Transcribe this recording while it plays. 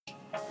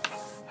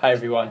Hey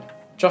everyone,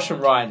 Josh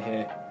and Ryan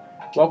here.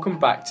 Welcome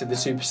back to the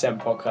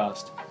 2%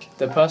 podcast,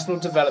 the personal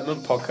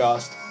development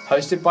podcast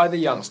hosted by the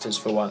youngsters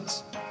for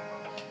once.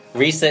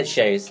 Research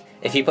shows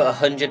if you put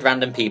 100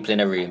 random people in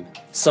a room,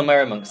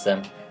 somewhere amongst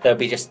them, there'll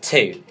be just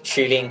 2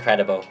 truly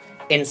incredible,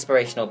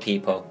 inspirational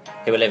people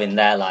who are living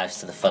their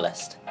lives to the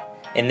fullest.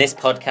 In this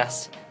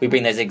podcast, we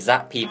bring those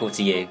exact people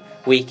to you,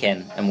 week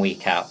in and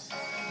week out.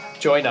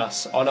 Join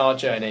us on our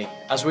journey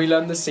as we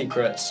learn the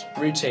secrets,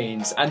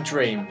 routines and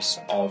dreams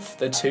of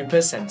the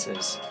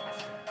 2%ers.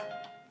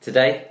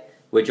 Today,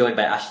 we're joined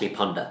by Ashleigh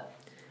Ponder.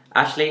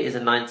 Ashleigh is a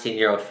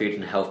 19-year-old food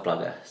and health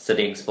blogger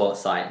studying sports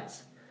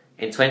science.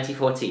 In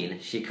 2014,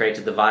 she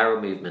created the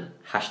viral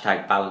movement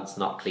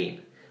 #BalanceNotClean,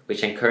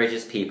 which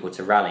encourages people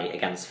to rally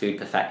against food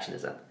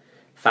perfectionism,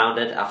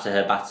 founded after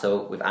her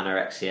battle with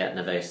anorexia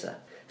nervosa.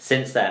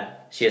 Since then,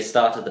 she has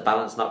started the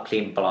Balance Not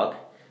Clean blog,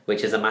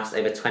 which has amassed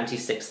over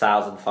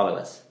 26,000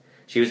 followers.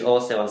 She was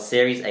also on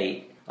Series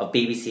 8 of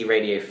BBC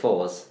Radio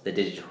 4's The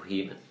Digital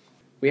Human.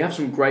 We have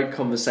some great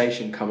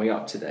conversation coming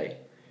up today,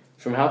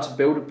 from how to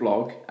build a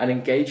blog and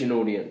engage an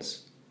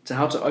audience, to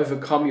how to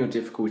overcome your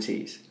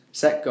difficulties,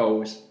 set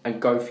goals and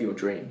go for your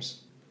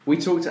dreams. We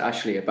talk to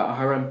Ashleigh about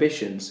her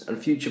ambitions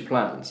and future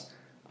plans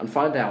and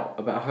find out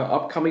about her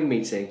upcoming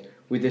meeting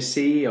with the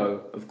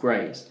CEO of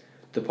Graze,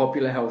 the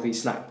popular healthy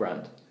snack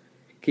brand.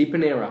 Keep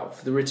an ear out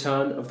for the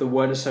return of the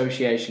word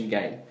association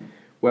game,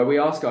 where we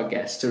ask our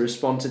guests to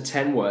respond to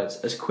 10 words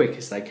as quick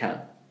as they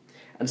can.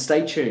 And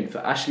stay tuned for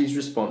Ashleigh's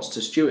response to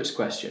Stuart's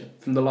question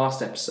from the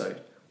last episode.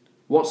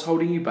 What's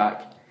holding you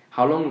back?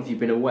 How long have you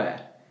been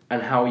aware?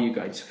 And how are you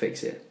going to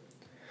fix it?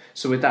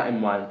 So with that in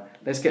mind,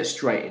 let's get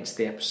straight into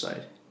the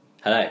episode.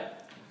 Hello.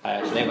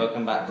 Hi Ashleigh,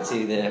 welcome back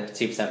to the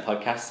 2%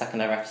 podcast, second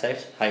ever episode.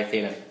 How are you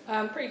feeling?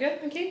 Pretty good,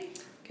 thank you.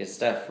 Good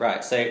stuff.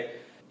 Right, so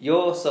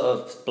your sort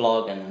of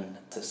blog and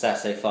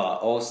success so far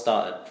all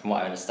started, from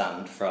what I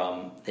understand,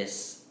 from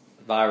this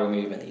viral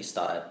movement that you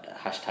started,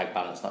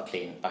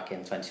 #BalanceNotClean, back in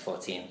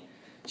 2014.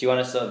 Do you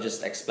want to sort of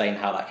just explain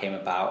how that came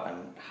about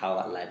and how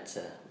that led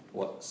to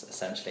what's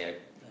essentially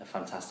a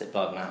fantastic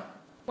blog now?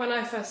 When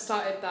I first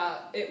started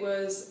that, it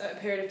was at a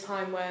period of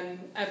time when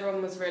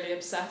everyone was really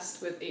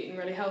obsessed with eating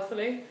really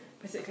healthily,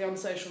 particularly on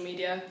social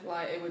media.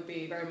 Like, it would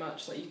be very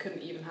much like you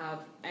couldn't even have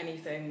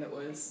anything that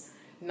was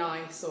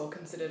nice or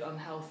considered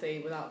unhealthy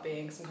without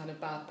being some kind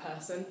of bad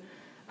person.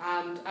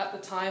 And at the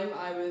time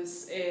I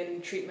was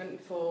in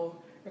treatment for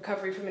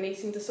recovery from an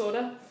eating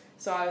disorder,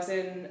 so I was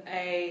in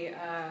a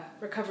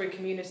recovery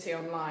community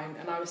online,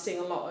 and I was seeing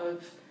a lot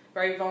of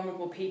very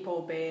vulnerable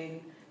people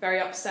being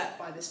very upset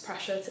by this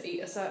pressure to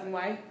eat a certain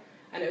way,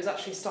 and it was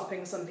actually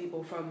stopping some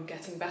people from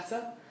getting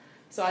better.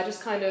 So I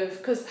just kind of,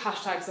 because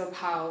hashtags are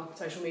how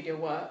social media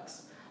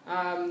works,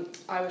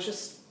 I was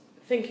just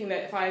thinking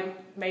that if I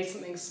made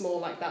something small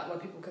like that where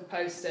people could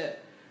post it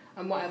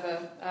and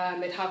whatever,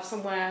 they'd have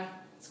somewhere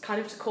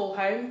kind of to call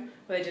home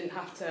where they didn't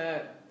have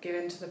to give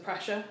in to the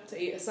pressure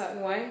to eat a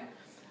certain way.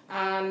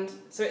 And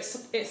so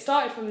it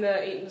started from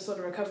the eating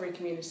disorder recovery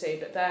community,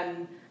 but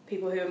then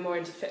people who are more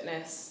into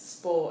fitness,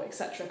 sport,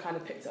 etc. kind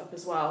of picked it up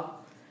as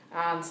well.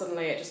 And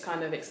suddenly it just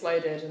kind of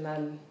exploded, and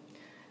then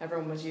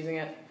everyone was using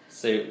it.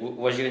 So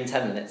was you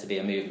intending it to be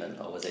a movement,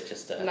 or was it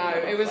just a... No,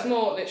 it was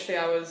more literally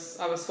I was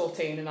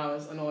 14 and I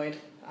was annoyed,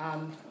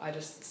 and I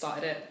just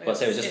started it.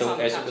 So was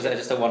it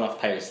just a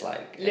one-off post,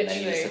 like, literally, and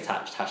then you just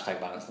attached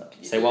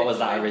 #BalanceNotClean? So what was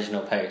that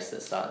original post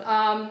that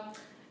started?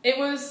 It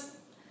was,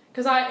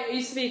 because it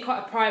used to be quite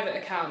a private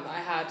account that I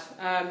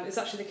had. It's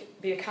actually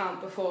the account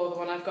before the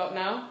one I've got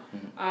now.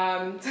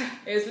 Mm-hmm.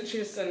 It was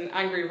literally just an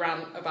angry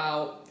rant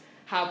about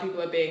how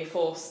people are being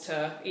forced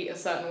to eat a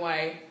certain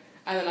way.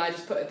 And then I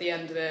just put at the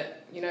end of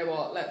it, you know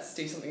what, let's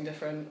do something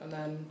different, and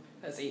then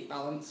let's eat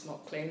balanced,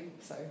 not clean.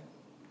 So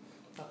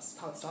that's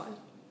how it started.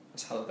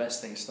 That's how the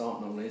best things start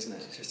normally, isn't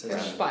it? It's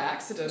just by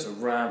accident. As a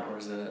rant or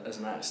as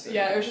an accident?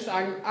 Yeah, it was just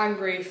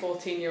angry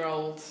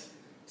 14-year-old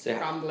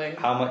rambling.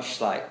 How much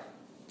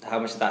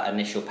did that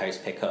initial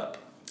post pick up?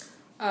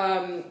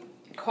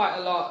 Quite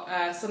a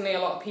lot. Suddenly a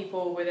lot of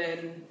people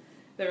within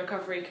the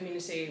recovery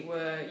community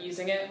were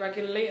using it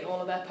regularly in all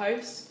of their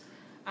posts.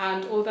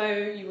 And although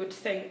you would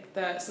think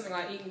that something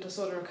like eating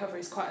disorder recovery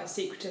is quite a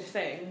secretive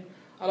thing,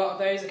 a lot of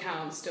those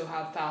accounts still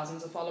have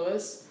thousands of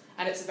followers,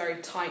 and it's a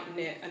very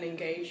tight-knit and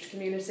engaged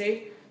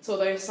community. So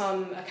although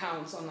some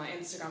accounts on like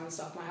Instagram and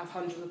stuff might have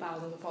hundreds of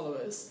thousands of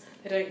followers,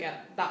 they don't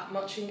get that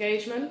much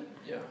engagement.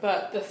 Yeah.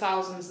 But the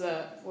thousands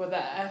that were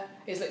there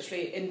is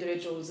literally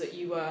individuals that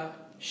you were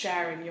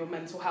sharing your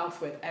mental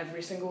health with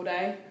every single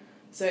day.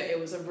 So it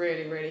was a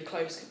really, really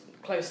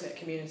close-knit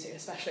community,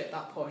 especially at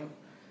that point.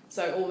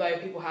 So although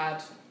people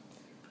had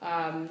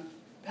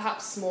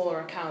perhaps smaller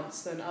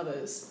accounts than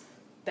others,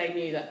 they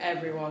knew that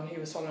everyone who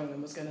was following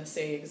them was going to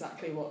see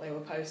exactly what they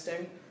were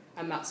posting,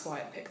 and that's why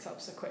it picked up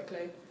so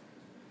quickly.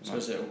 So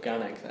is it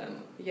organic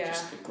then? Yeah.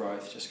 Just the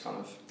growth, just kind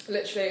of...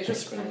 Literally, it's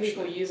just from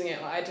people using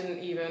it. Like, I didn't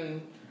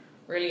even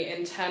really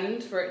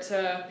intend for it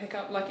to pick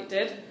up like it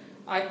did.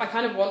 I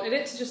kind of wanted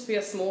it to just be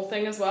a small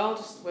thing as well,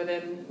 just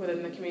within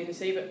the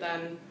community, but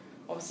then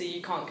obviously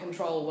you can't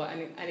control what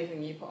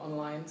anything you put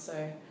online,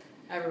 so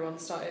everyone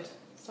started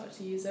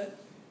to use it.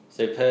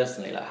 So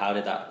personally, like, how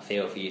did that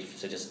feel for you?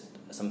 So just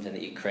something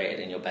that you created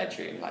in your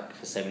bedroom, like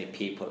for so many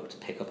people to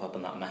pick up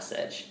on that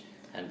message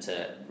and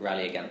to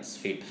rally against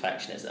food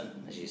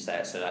perfectionism, as you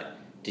say. So like,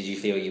 did you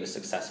feel you were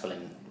successful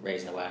in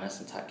raising awareness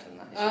and tackling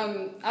that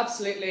issue?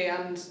 Absolutely,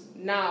 and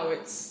now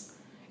it's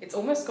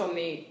almost gone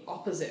the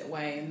opposite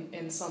way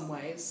in some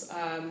ways,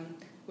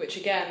 which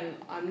again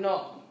I'm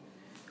not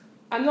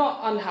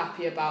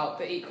unhappy about,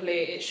 but equally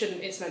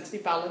it's meant to be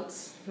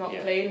balanced, not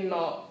clean,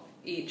 not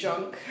eat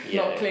junk,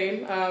 not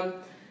clean.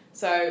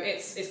 So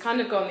it's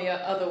kind of gone the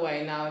other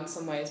way now in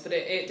some ways, but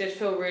it did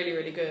feel really,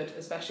 really good,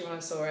 especially when I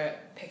saw it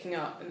picking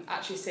up and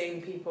actually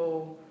seeing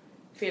people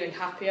feeling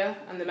happier,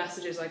 and the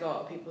messages I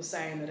got of people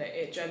saying that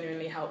it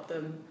genuinely helped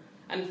them,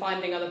 and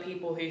finding other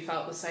people who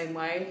felt the same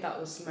way. That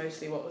was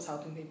mostly what was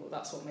helping people.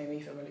 That's what made me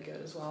feel really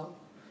good as well.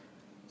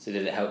 So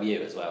did it help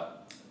you as well?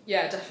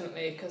 Yeah,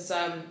 definitely, because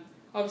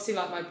obviously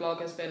like my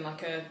blog has been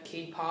like a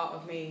key part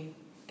of me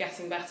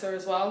getting better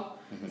as well.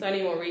 Mm-hmm. It's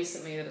only more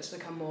recently that it's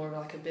become more of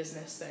like a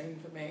business thing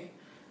for me,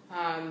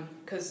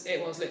 because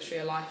it was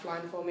literally a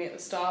lifeline for me at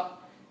the start,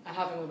 and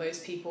having all those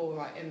people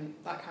like in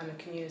that kind of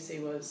community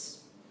was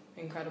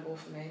incredible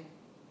for me.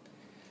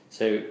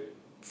 So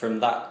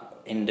from that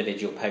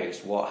individual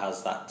post, what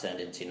has that turned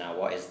into now?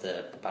 What is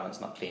the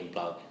Balance Not Clean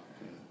blog?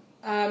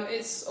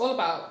 It's all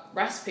about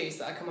recipes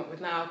that I come up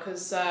with now,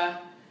 because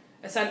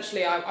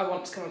essentially I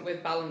want to come up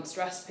with balanced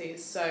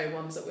recipes, so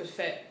ones that would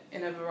fit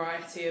in a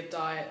variety of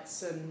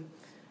diets and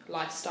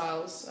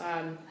lifestyles,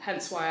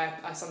 hence why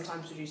I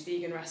sometimes produce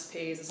vegan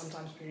recipes, I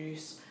sometimes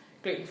produce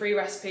gluten-free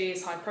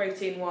recipes, high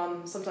protein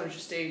ones, sometimes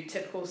just do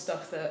typical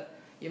stuff that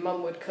your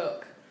mum would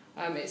cook.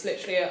 It's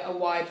literally a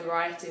wide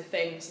variety of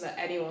things so that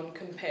anyone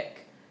can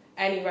pick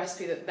any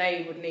recipe that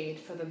they would need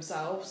for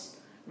themselves,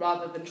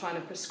 rather than trying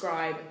to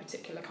prescribe a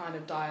particular kind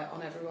of diet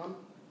on everyone.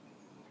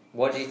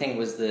 What do you think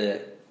was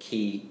the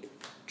key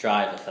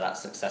driver for that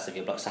success of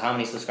your blog? So how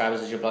many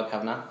subscribers does your blog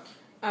have now?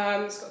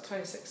 It's got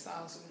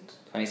 26,000.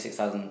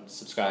 26,000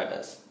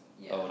 subscribers?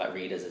 Yeah. Or like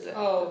readers, is it?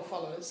 Oh,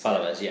 followers.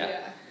 Followers,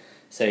 yeah.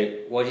 So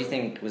what do you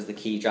think was the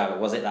key driver?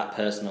 Was it that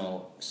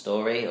personal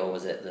story, or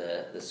was it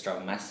the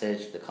strong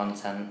message, the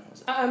content?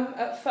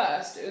 At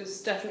first, it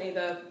was definitely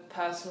the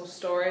personal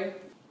story,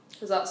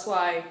 because that's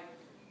why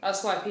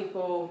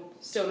people,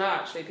 still now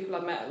actually, people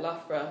I've met at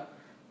Loughborough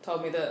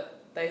told me that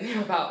they knew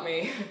about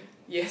me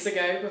years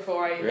ago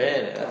before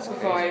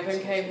I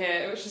even came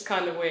here, which is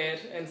kind of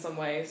weird in some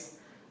ways.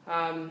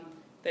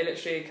 They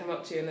literally come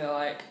up to you and they're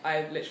like,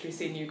 I've literally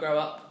seen you grow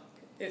up.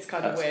 It's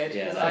kind of weird,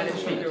 because I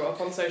literally grew up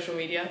on social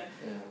media.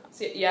 Yeah.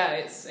 So, yeah,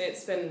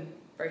 it's been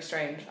very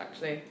strange,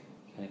 actually.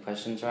 Any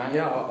questions, Ryan?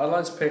 Yeah, I'd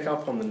like to pick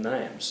up on the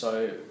name.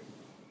 So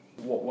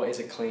what is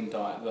a clean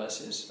diet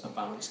versus a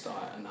balanced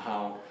diet, and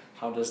how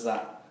does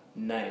that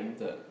name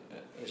that,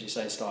 as you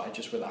say, started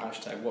just with a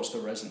hashtag, what's the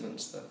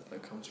resonance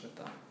that comes with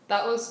that?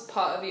 That was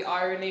part of the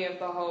irony of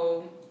the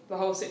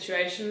whole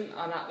situation,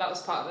 and that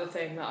was part of the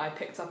thing that I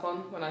picked up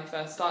on when I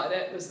first started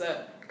it, was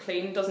that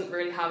clean doesn't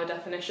really have a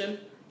definition,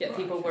 yet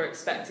people were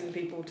expecting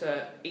people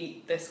to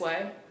eat this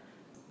way.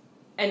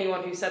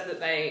 Anyone who said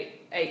that they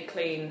ate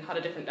clean had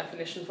a different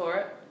definition for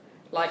it.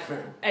 Like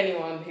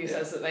anyone who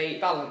says that they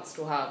eat balanced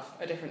will have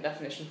a different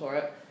definition for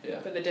it. Yeah.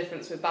 But the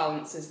difference with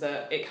balance is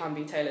that it can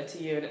be tailored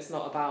to you, and it's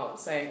not about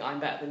saying I'm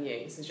better than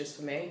you, this is just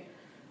for me.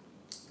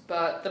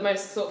 But the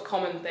most sort of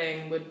common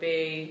thing would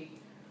be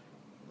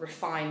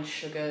refined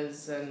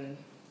sugars and,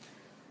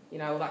 you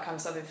know, all that kind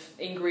of stuff. If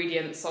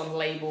ingredients on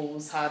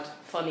labels had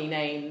funny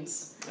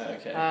names,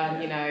 you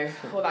know,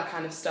 all that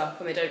kind of stuff,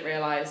 and they don't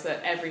realise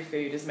that every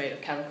food is made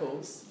of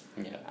chemicals.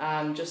 Yeah.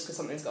 And just because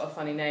something's got a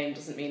funny name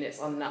doesn't mean it's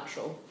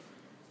unnatural.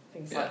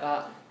 Things like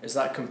that. Is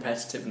that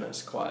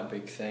competitiveness quite a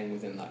big thing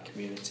within that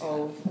community?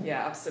 Oh,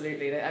 yeah,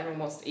 absolutely. Everyone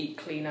wants to eat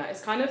cleaner.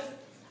 It's kind of,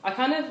 I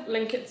kind of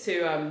link it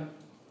to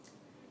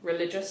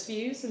religious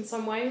views in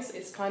some ways.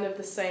 It's kind of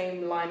the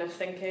same line of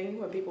thinking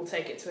when people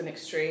take it to an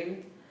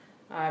extreme.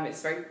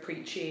 It's very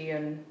preachy,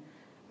 and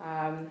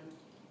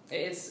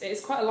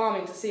it's quite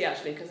alarming to see,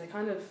 actually, because they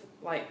kind of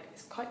like,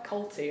 it's quite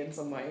culty in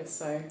some ways.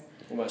 So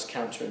almost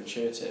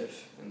counterintuitive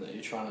in that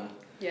you're trying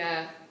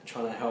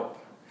to help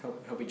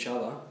each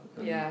other.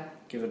 And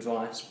give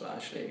advice, but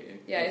actually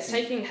it's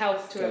taking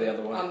health to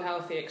an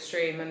unhealthy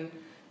extreme. And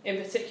in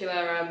particular,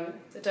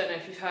 I don't know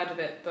if you've heard of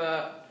it,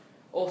 but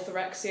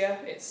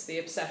orthorexia, it's the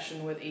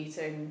obsession with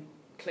eating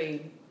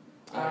clean.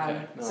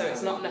 So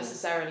it's not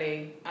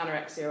necessarily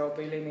anorexia or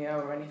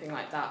bulimia or anything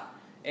like that.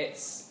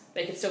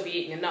 They could still be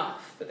eating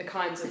enough, but the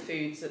kinds of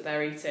foods that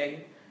they're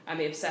eating and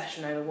the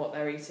obsession over what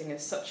they're eating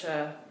is such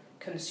a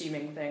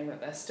consuming thing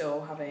that they're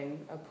still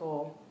having a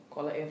poor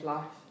quality of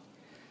life.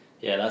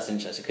 Yeah, that's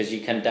interesting, because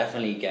you can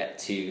definitely get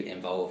too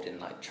involved in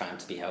like trying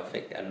to be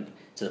healthy, and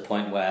to the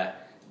point where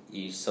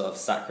you sort of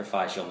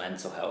sacrifice your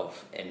mental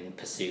health in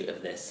pursuit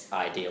of this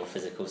ideal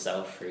physical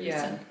self through eating.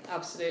 Yeah,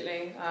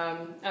 absolutely.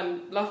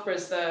 And Loughborough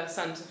is the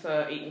Centre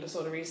for Eating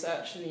Disorder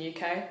Research in the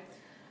UK,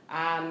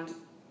 and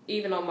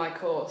even on my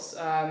course,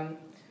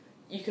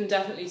 you can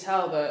definitely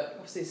tell that,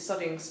 obviously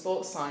studying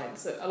sports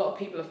science, that a lot of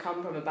people have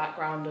come from a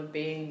background of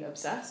being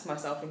obsessed,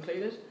 myself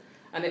included,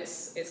 and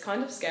it's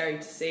kind of scary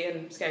to see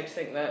and scary to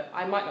think that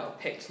I might not have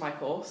picked my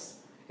course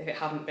if it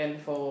hadn't been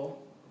for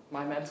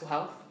my mental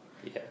health.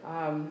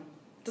 Yeah.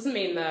 Doesn't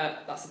mean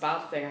that that's a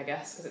bad thing, I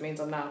guess, because it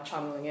means I'm now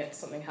channeling it to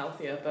something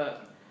healthier,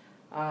 but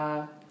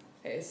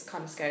it is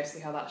kind of scary to see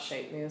how that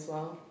shaped me as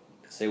well.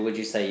 So would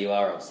you say you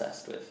are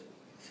obsessed with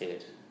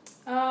food?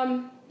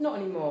 Not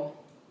anymore.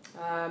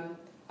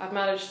 I've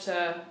managed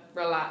to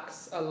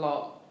relax a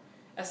lot,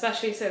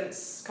 especially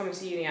since coming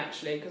to uni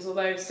actually, because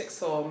although sixth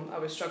form I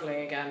was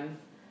struggling again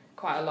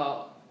quite a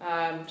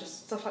lot,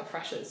 just stuff like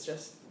freshers,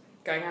 just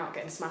going out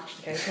getting smashed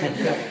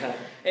occasionally.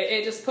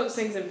 it just puts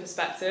things in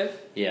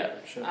perspective. Yeah,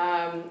 Sure.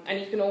 And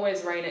you can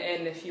always rein it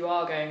in if you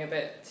are going a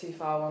bit too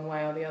far one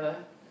way or the other.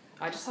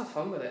 I just have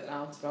fun with it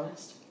now, to be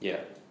honest.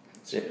 Yeah.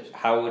 So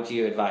how would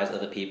you advise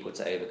other people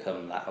to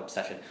overcome that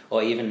obsession?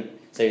 Or even,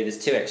 so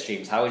there's two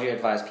extremes. How would you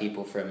advise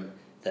people from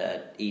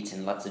the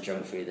eating lots of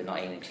junk food, they're not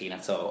eating clean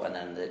at all, and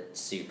then the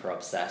super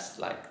obsessed,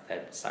 like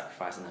they're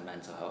sacrificing their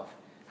mental health?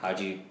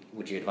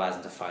 Would you advise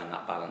them to find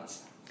that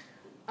balance?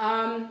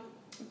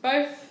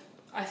 Both,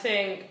 I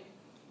think,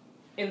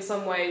 in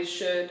some ways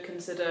should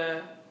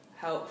consider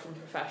help from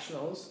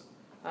professionals,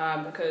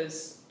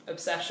 because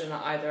obsession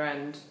at either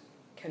end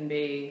can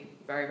be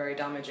very, very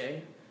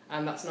damaging,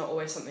 and that's not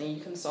always something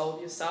you can solve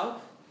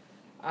yourself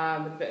with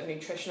a bit of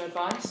nutrition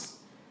advice.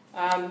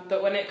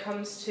 But when it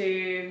comes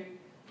to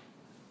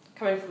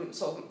coming from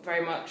sort of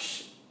very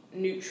much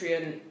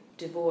nutrient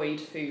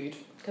devoid food,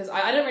 because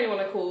I don't really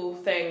want to call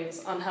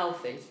things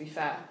unhealthy, to be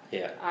fair.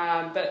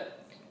 Yeah. But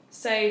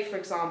say, for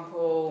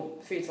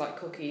example, foods like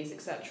cookies,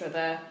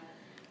 etc.,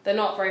 they're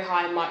not very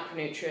high in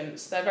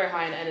micronutrients. They're very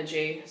high in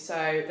energy, so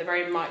they're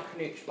very they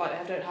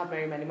don't have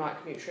very many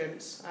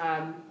micronutrients.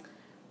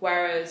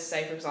 Whereas,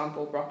 say, for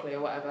example, broccoli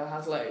or whatever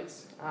has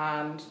loads.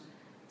 And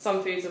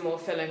some foods are more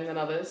filling than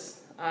others.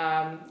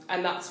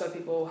 And that's where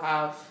people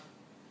have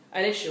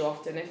an issue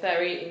often. If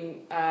they're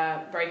eating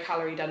very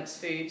calorie-dense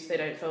foods, they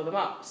don't fill them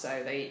up,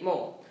 so they eat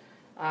more.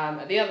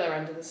 At the other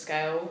end of the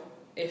scale,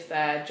 if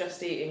they're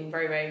just eating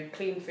very, very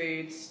clean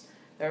foods,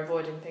 they're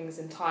avoiding things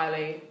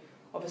entirely,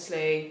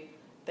 obviously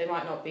they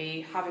might not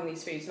be having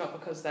these foods not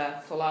because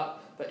they're full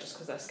up, but just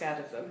because they're scared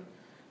of them.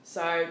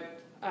 So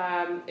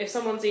if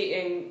someone's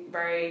eating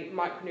very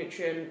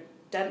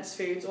micronutrient-dense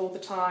foods all the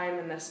time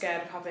and they're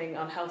scared of having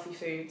unhealthy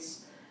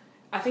foods,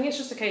 I think it's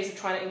just a case of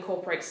trying to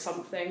incorporate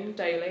something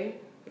daily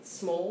that's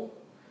small,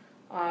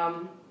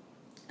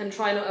 and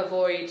trying to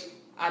avoid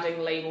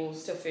adding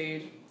labels to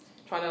food,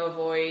 trying to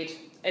avoid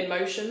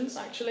emotions,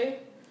 actually.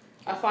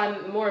 I find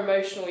that the more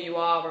emotional you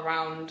are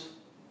around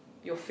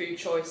your food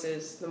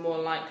choices, the more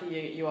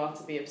likely you are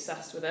to be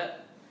obsessed with it.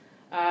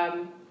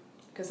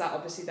 Because that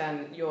obviously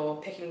then you're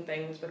picking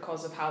things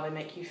because of how they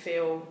make you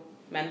feel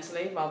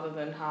mentally rather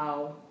than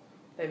how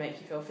they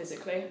make you feel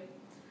physically.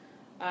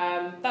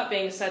 That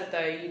being said,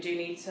 though, you do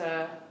need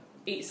to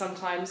eat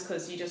sometimes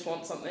because you just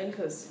want something,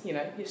 because you're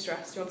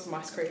stressed, you want some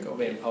ice cream. Got to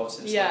be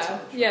impulsive. Yeah,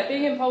 sometimes, yeah.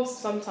 Being impulsive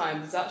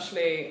sometimes is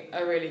actually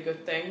a really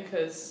good thing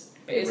because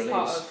it is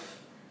part of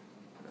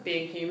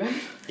being human.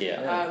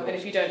 Yeah. And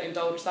if you don't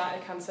indulge that,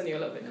 it can send you a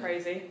little bit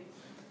crazy.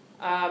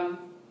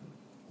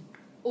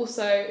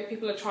 Also, if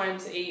people are trying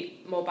to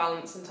eat more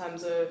balanced in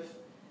terms of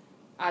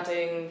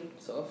adding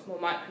sort of more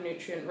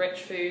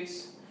micronutrient-rich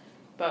foods,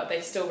 but they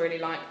still really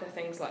like the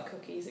things like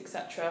cookies,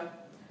 etc.,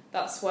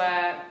 that's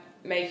where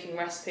making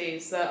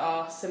recipes that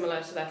are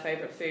similar to their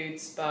favourite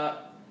foods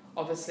but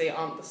obviously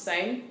aren't the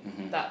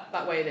same,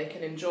 that way they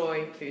can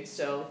enjoy food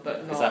still,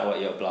 but not... Is that what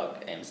your blog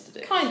aims to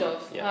do? Kind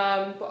of,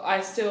 yeah. But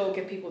I still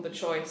give people the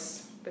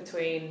choice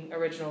between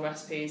original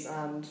recipes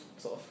and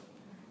sort of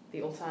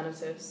the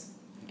alternatives.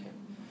 Okay.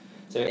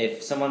 So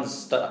if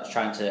someone's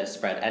trying to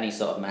spread any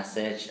sort of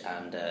message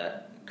and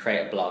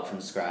create a blog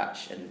from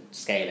scratch and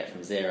scale it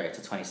from 0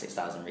 to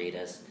 26,000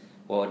 readers,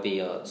 what would be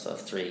your sort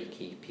of 3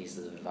 key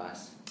pieces of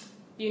advice?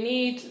 You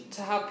need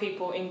to have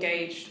people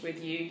engaged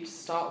with you to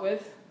start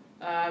with.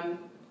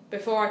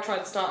 Before I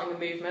tried starting a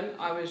movement,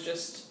 I was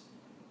just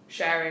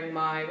sharing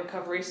my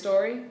recovery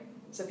story,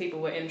 so people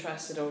were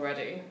interested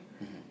already.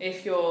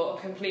 If you're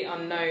a complete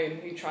unknown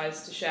who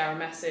tries to share a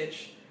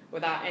message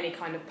without any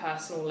kind of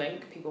personal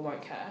link, people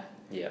won't care.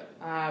 Yeah.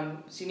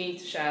 So you need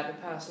to share the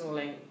personal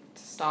link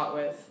to start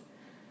with.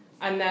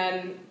 And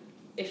then,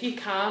 if you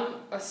can,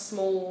 a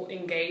small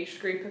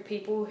engaged group of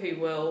people who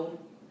will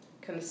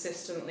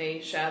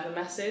consistently share the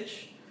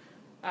message.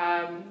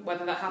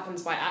 Whether that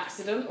happens by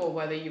accident or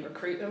whether you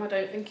recruit them, I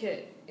don't think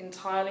it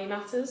entirely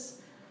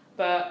matters.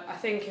 But I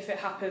think if it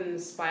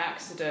happens by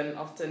accident,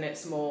 often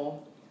it's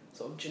more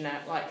sort of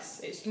generic, like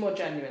it's more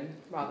genuine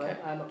rather,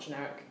 okay. Not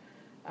generic.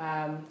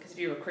 Because if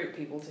you recruit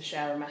people to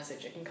share a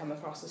message, it can come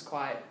across as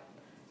quite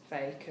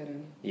fake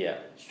and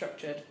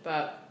structured.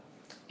 But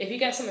if you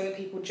get something that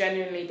people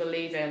genuinely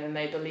believe in and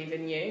they believe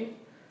in you,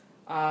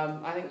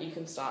 I think you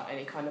can start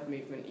any kind of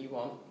movement you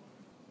want.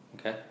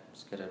 Okay,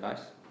 that's good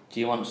advice. Do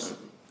you want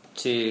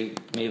to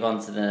move on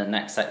to the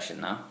next section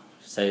now?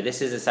 So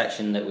this is a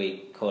section that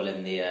we call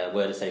in the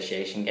word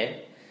association game.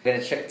 We're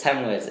going to chuck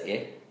 10 words at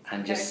you,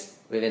 and just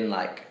within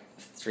like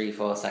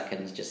 3-4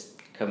 seconds, just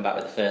come back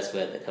with the first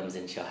word that comes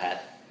into your head.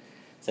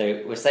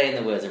 So we're saying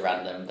the words are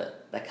random,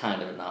 but they're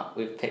kind of not.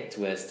 We've picked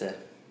words to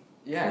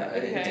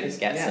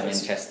get some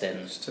interest in.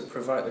 Just to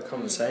provoke the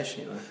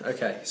conversation, you know.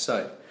 Okay,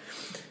 so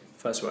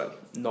first word: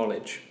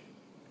 knowledge,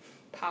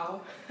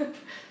 Power.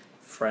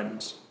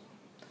 friends,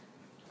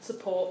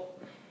 Support.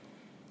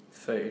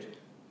 food,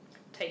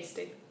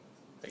 Tasty.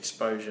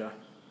 exposure,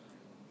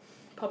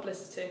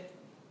 Publicity.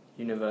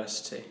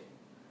 university,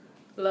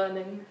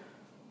 Learning.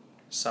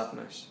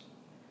 sadness,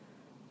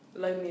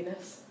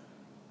 Loneliness.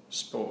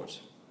 sport,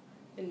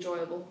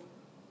 Enjoyable.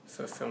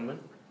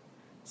 fulfillment,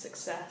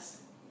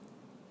 Success.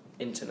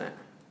 internet,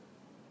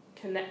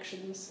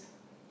 Connections.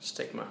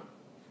 stigma,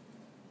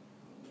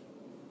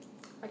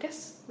 I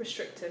guess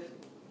restrictive.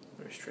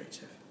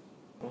 restrictive.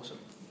 Awesome.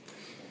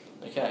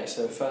 Okay,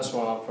 so the first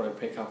one I'll probably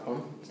pick up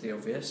on is the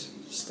obvious,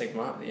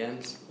 stigma at the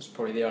end. It's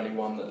probably the only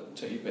one that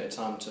took you a bit of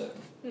time to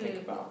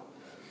think about.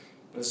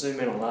 Let's zoom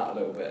in on that a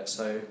little bit.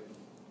 So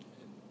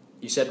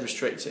you said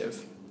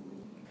restrictive.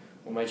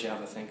 What made you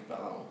have a think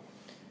about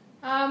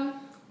that one?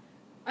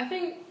 I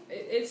think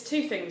it's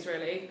two things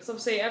really, because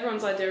obviously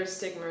everyone's idea of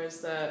stigma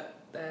is that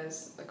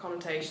there's a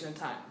connotation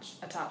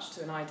attached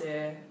to an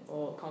idea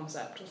or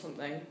concept or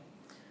something.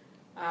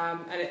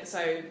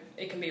 So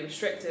it can be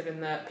restrictive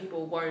in that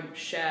people won't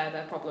share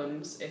their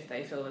problems if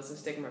they feel there's a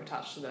stigma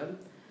attached to them.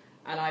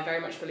 And I very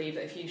much believe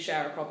that if you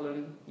share a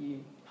problem,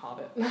 you halve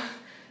it.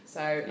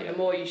 And the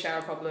more you share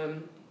a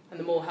problem and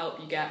the more help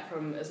you get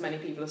from as many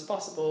people as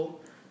possible,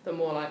 the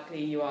more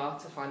likely you are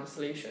to find a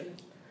solution.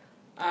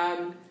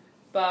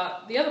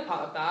 But the other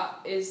part of that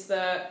is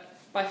that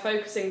by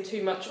focusing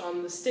too much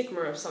on the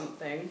stigma of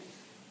something,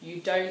 you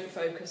don't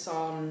focus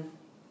on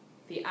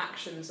the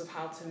actions of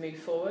how to move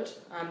forward.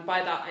 And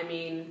by that I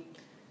mean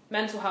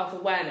mental health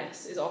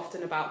awareness is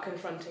often about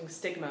confronting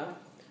stigma,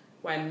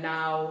 when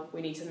now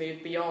we need to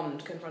move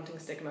beyond confronting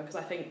stigma, because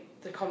I think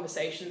the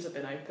conversations have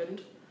been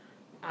opened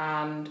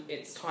and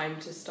it's time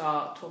to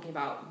start talking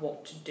about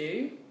what to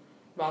do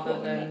rather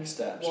than the next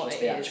steps, what what's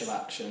it the is. actual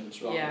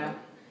actions rather than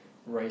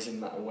raising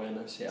that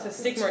awareness. So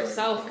stigma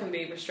itself can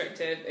be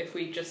restrictive if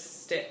we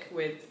just stick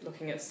with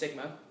looking at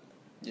stigma.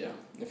 Yeah,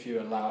 if you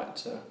allow it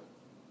to,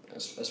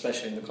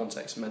 especially in the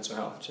context of mental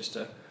health, just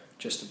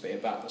to be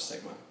about the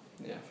stigma.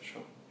 Yeah, for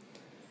sure.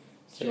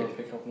 Do you want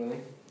to pick up on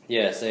anything?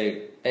 Yeah, so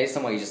based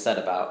on what you just said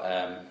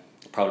about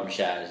problem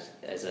shared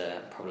as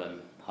a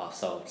problem half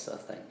solved sort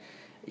of thing,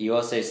 you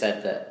also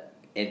said that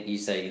you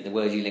say the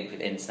word you linked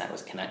with internet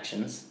was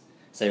connections.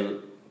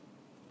 So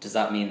does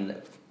that mean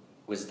that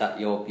was that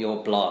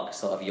your blog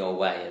sort of your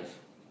way of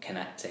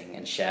connecting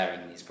and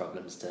sharing these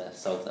problems to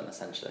solve them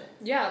essentially?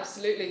 Yeah,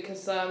 absolutely,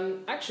 because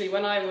actually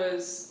when I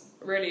was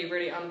really,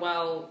 really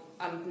unwell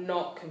and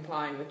not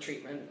complying with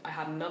treatment, I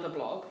had another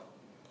blog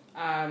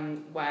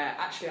where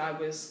actually I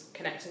was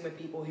connecting with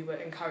people who were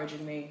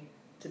encouraging me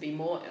to be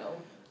more ill.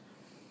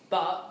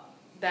 But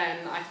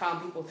then I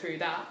found people through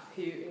that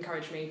who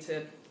encouraged me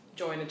to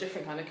join a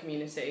different kind of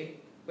community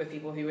with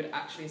people who would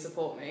actually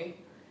support me.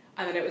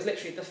 And then it was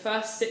literally the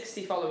first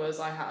 60 followers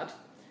I had,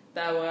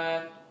 there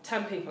were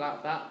 10 people out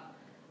of that.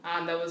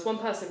 And there was one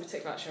person in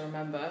particular, actually I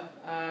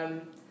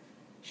remember,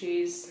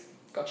 she's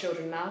got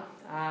children now,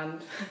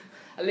 and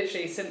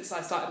literally since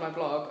I started my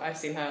blog, I've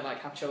seen her like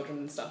have children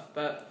and stuff,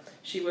 but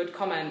she would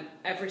comment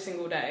every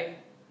single day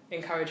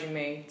encouraging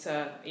me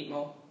to eat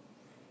more.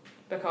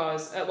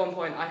 Because at one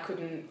point I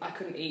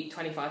couldn't eat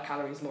 25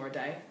 calories more a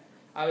day.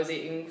 I was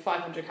eating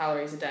 500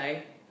 calories a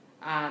day,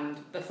 and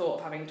the thought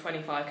of having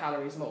 25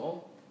 calories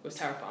more was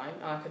terrifying,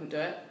 and I couldn't do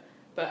it.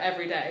 But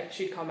every day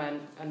she'd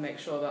comment and make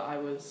sure that I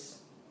was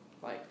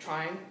like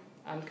trying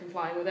and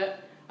complying with it.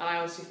 And I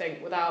honestly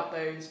think without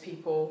those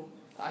people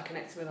that I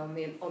connected with on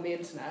the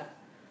internet,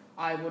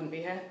 I wouldn't be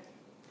here,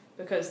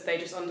 because they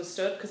just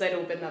understood, because they'd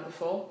all been there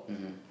before.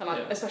 Mm-hmm.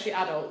 And especially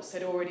adults,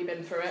 they'd already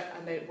been through it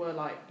and they were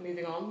like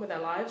moving on with their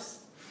lives.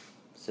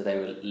 So they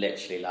were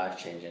literally life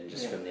changing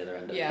just from the other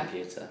end of the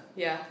computer.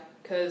 Yeah,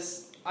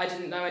 because I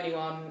didn't know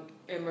anyone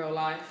in real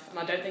life, and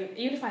I don't think,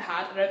 even if I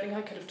had, I don't think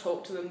I could have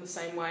talked to them the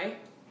same way.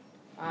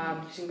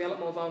 Because you can be a lot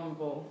more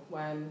vulnerable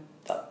when...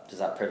 Does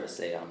that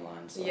privacy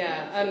online?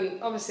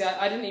 And obviously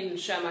I didn't even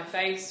share my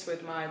face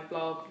with my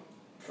blog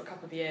for a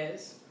couple of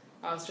years.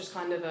 I was just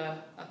kind of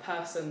a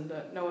person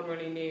that no one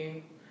really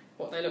knew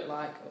what they looked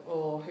like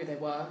or who they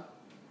were.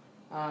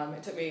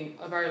 It took me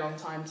a very long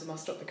time to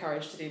muster up the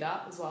courage to do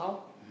that as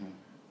well.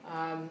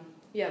 Mm-hmm.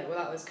 But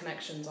without those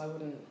connections, I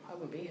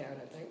wouldn't be here, I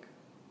don't think.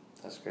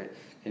 That's great.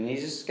 Can you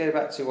just go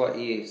back to what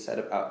you said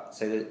about...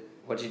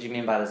 what did you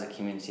mean by there's a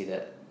community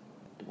that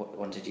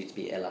wanted you to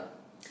be iller?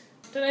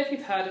 I don't know if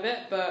you've heard of it,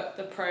 but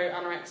the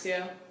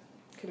pro-anorexia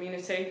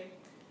community,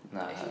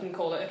 No. if you can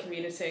call it a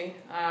community.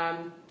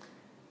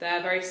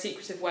 They're very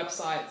secretive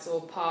websites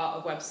or part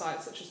of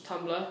websites such as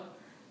Tumblr.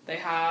 They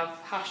have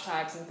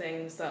hashtags and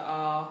things that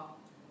are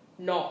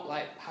not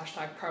like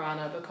hashtag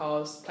pro-ana,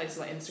 because places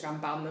like Instagram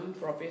ban them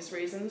for obvious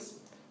reasons.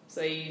 So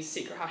they use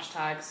secret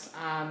hashtags,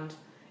 and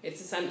it's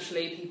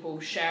essentially people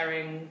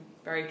sharing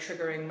very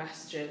triggering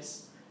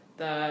messages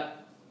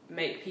that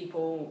make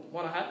people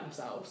want to hurt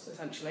themselves,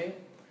 essentially.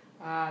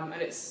 And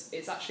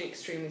it's actually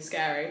extremely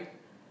scary.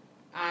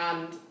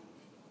 And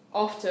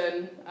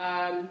often,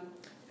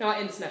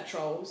 like internet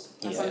trolls,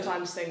 I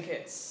sometimes think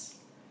it's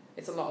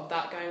a lot of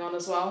that going on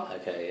as well.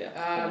 Okay,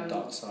 yeah.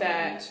 Dark side of the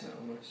internet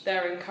almost.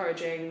 They're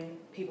encouraging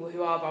people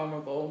who are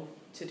vulnerable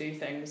to do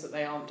things that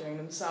they aren't doing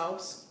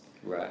themselves.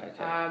 Right,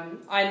 okay.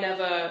 I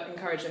never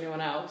encouraged anyone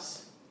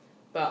else,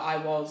 but I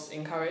was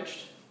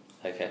encouraged.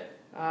 Okay.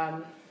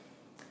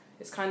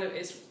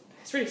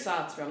 It's really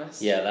sad, to be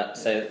honest. Yeah,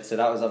 so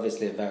that was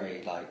obviously a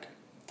very like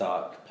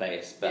dark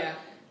place, but Yeah.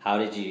 how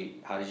did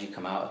you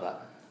come out of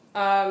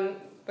that?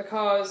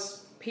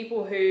 Because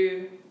people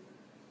who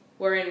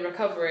were in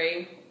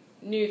recovery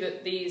knew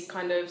that these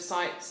kind of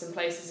sites and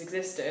places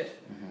existed,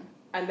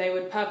 and they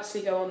would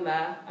purposely go on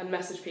there and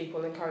message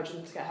people, encouraging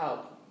them to get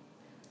help.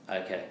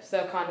 Okay. So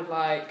they're kind of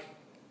like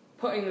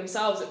putting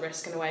themselves at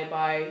risk in a way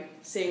by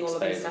seeing all of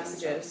these Exposing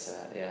messages themselves to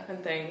that, yeah.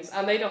 and things,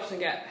 and they'd often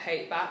get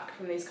hate back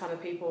from these kind of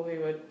people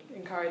who would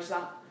encourage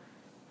that.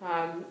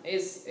 It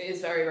is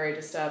very, very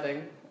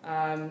disturbing,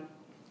 and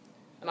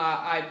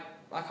I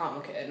can't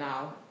look at it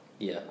now.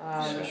 Yeah,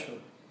 For sure.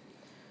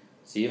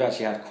 So you've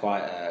actually had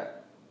quite a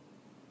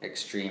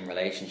extreme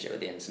relationship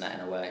with the internet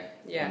in a way.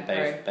 Yeah, on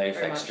very both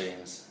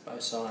extremes,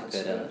 Both sides.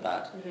 good and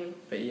bad.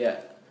 But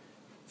yet,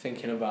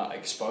 thinking about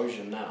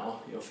exposure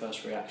now, your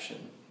first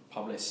reaction,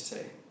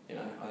 publicity, you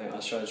know, I think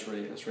that shows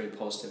that's really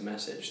positive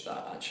message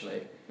that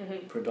actually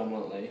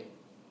predominantly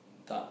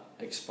that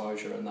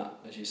exposure and that,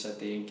 as you said,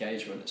 the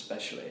engagement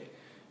especially,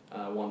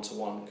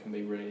 one-to-one can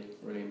be really,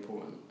 really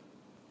important.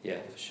 Yeah,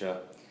 for sure.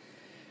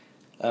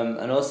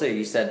 And also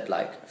you said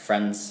like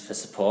friends for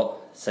support,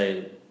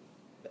 so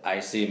I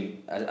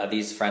assume, are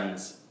these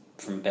friends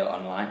from built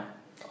online,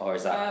 or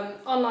is that...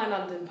 Online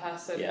and in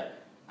person. Yeah.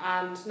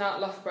 And now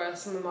at Loughborough,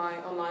 some of my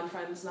online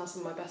friends, now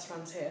some of my best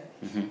friends here.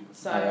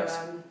 So,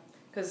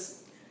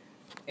 because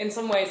in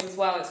some ways as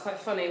well, it's quite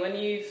funny, when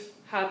you've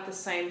had the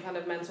same kind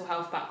of mental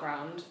health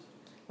background,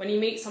 when you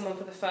meet someone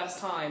for the first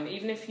time,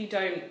 even if you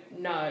don't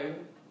know,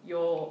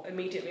 you're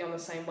immediately on the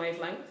same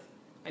wavelength,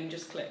 and you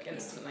just click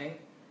instantly.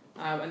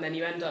 And then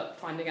you end up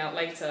finding out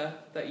later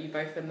that you've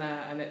both been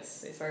there, and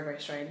it's very, very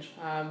strange.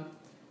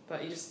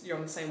 But you're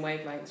on the same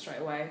wavelength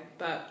straight away.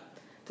 But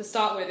to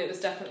start with, it was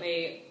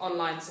definitely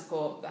online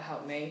support that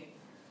helped me.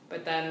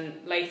 But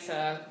then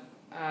later,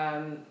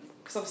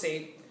 because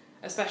obviously,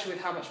 especially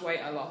with how much weight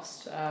I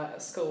lost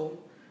at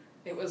school,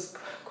 it was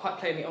quite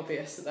plainly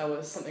obvious that there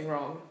was something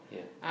wrong.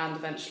 Yeah. And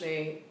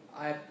eventually,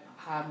 I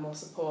had more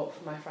support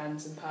from my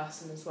friends in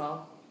person as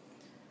well.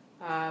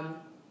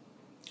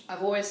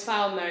 I've always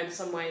found, though, in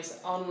some ways,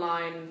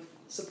 online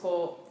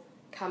support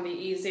can be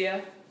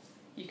easier.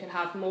 You can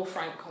have more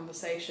frank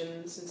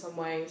conversations in some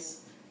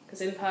ways,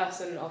 because in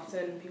person,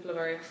 often people are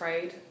very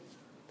afraid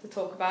to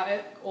talk about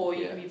it, or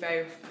you can be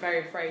very,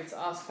 very afraid to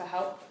ask for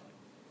help.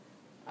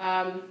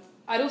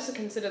 I'd also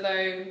consider,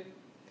 though,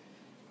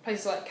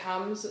 places like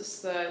CAMS,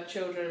 it's the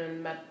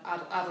Children and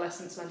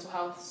Adolescents Mental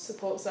Health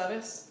Support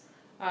Service.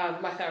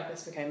 My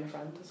therapist became a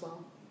friend as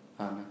well.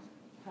 Oh,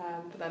 nice.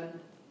 But then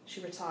she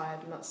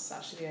retired, and that's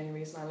actually the only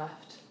reason I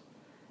left.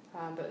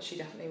 But she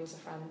definitely was a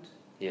friend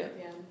at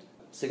the end.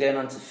 So going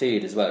on to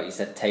food as well, you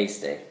said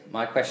tasty.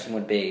 My question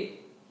would be,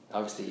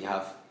 obviously you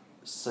have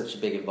such a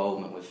big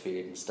involvement with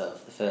food and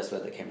stuff. The first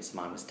word that came to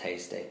mind was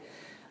tasty.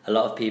 A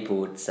lot of people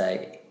would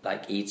say,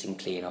 like, eating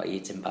clean or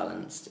eating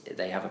balanced,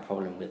 they have a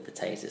problem with the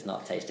taste. It's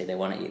not tasty. They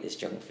want to eat this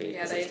junk food.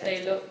 Yeah,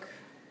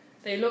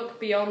 they look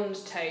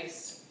beyond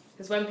taste,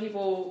 because when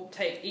people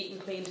take eating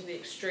clean to the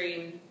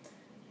extreme,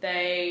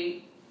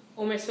 they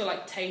almost feel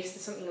like taste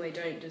is something they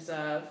don't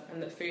deserve,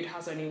 and that food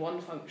has only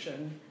one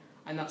function,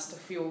 and that's to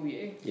fuel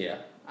you. Yeah.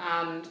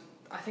 And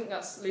I think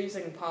that's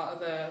losing part of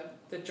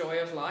the joy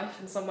of life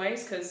in some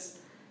ways, because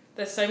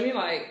there's so many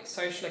like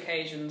social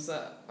occasions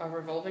that are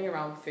revolving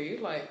around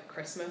food, like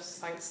Christmas,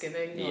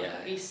 Thanksgiving, like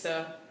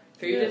Easter.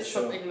 Food is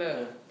something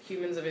that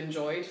humans have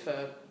enjoyed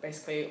for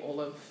basically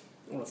all of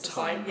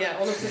time. Yeah,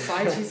 all of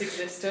society's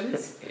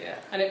existence. Yeah.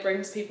 And it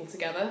brings people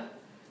together.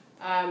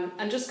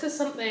 And just because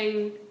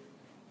something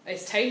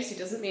is tasty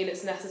doesn't mean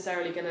it's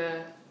necessarily going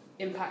to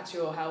impact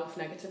your health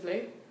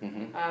negatively.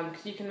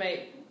 Because you can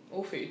make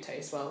all food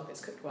taste well if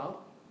it's cooked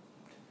well.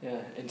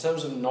 Yeah, in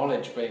terms of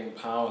knowledge being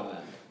power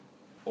then,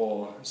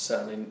 or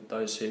certainly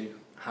those who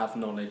have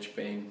knowledge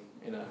being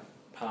in a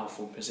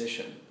powerful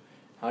position,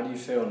 how do you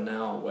feel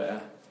now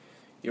where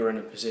you're in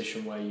a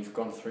position where you've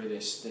gone through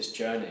this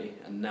journey,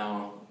 and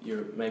now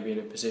you're maybe in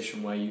a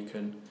position where you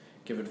can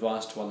give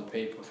advice to other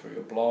people through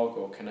your blog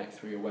or connect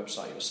through your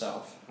website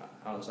yourself?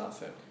 How does that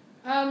feel?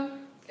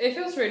 It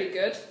feels really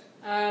good.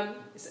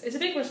 It's a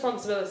big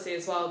responsibility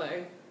as well,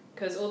 though,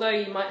 because although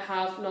you might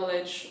have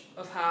knowledge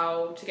of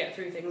how to get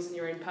through things in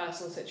your own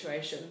personal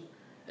situation,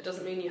 it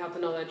doesn't mean you have the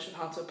knowledge of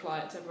how to apply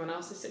it to everyone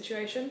else's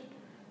situation.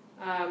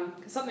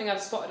 Because something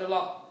I've spotted a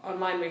lot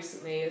online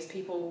recently is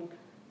people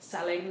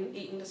selling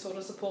eating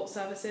disorder support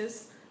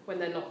services, when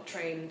they're not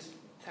trained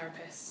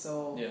therapists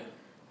or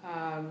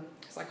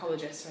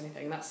psychologists or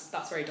anything.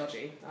 That's very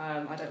dodgy.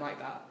 I don't like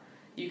that.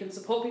 You can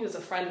support people as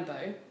a friend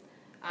though,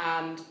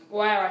 and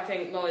where I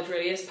think knowledge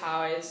really is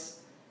power is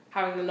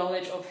having the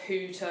knowledge of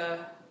who to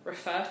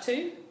refer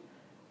to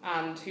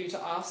and who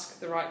to ask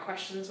the right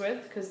questions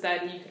with, because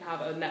then you can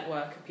have a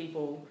network of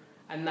people,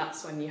 and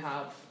that's when you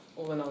have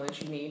all the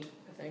knowledge you need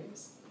for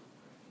things.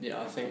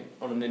 Yeah, I think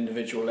on an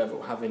individual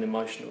level, having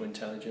emotional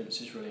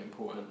intelligence is really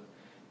important.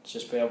 To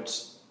just be able to,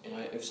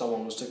 if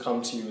someone was to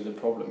come to you with a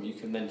problem, you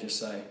can then just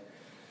say,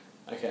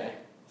 okay,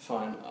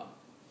 fine,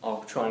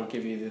 I'll try and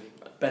give you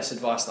the best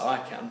advice that I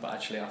can, but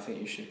actually I think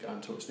you should go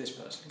and talk to this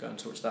person, go and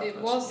talk to that person.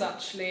 It was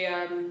actually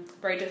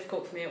very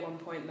difficult for me at one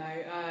point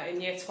though. In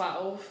year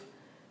 12,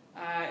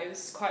 it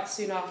was quite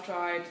soon after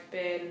I'd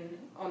been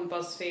on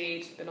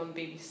BuzzFeed, been on the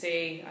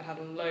BBC, I'd had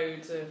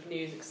loads of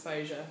news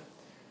exposure.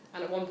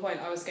 And at one point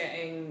I was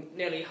getting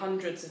nearly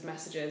hundreds of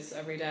messages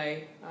every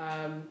day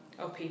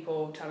of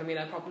people telling me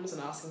their problems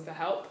and asking for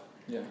help.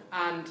 Yeah.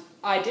 And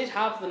I did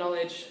have the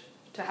knowledge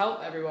to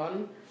help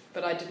everyone,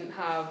 but I didn't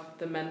have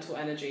the mental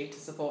energy to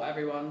support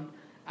everyone.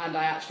 And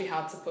I actually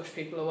had to push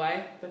people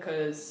away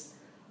because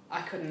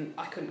I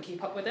couldn't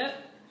keep up with it.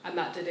 And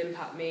that did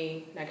impact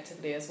me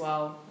negatively as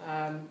well.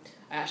 I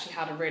actually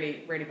had a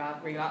really, really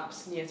bad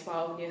relapse in year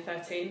 12 and year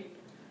 13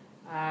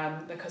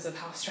 because of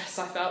how stressed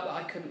I felt that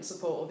I couldn't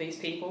support all these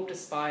people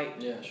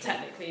despite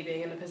technically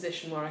being in a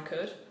position where I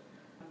could.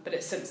 But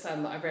it's since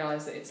then that I've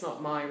realised that it's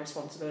not my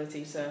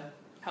responsibility to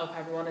help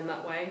everyone in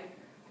that way.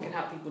 I can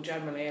help people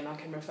generally and I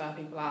can refer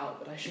people out,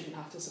 but I shouldn't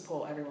have to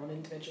support everyone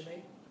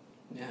individually.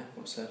 Yeah,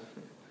 well said.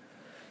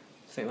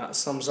 I think that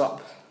sums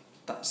up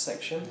that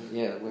section.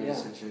 Yeah,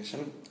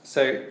 situation.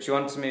 So, do you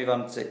want to move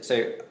on to...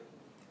 So,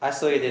 I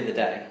saw you the other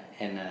day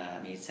in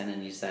a meeting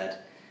and you said,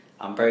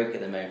 I'm broke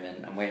at the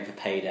moment, I'm waiting for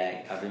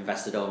payday, I've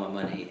invested all my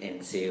money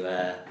into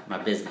my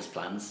business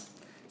plans.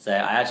 So,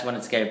 I actually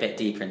wanted to go a bit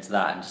deeper into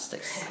that and just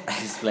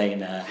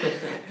explain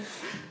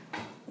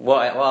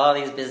what are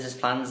these business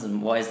plans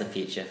and what is the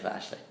future for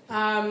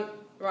Ashleigh?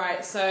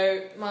 Right,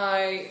 so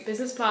my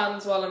business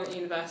plans while I'm at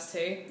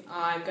university,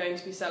 I'm going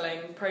to be selling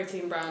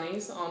protein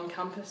brownies on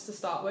campus to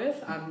start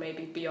with and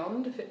maybe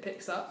beyond if it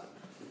picks up.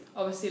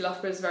 Obviously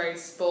Loughborough is very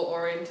sport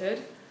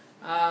oriented,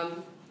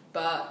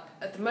 but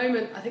at the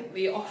moment I think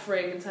the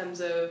offering in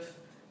terms of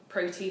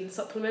protein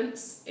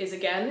supplements is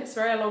it's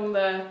very along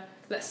the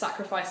let's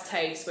sacrifice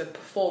taste with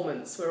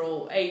performance. We're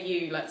all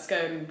AU, let's go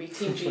and be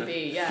Team GB,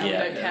 we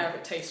don't care if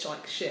it tastes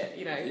like shit,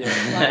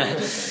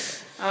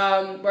 whereas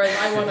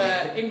I want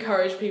to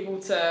encourage people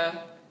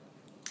to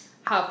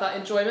have that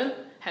enjoyment,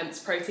 hence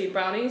protein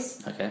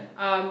brownies. Okay.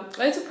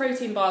 Loads of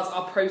protein bars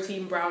are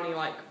protein brownie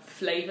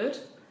flavoured,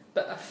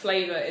 but a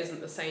flavour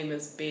isn't the same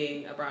as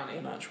being a brownie.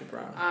 An actual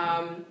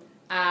brownie.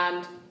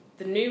 And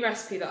the new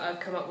recipe that I've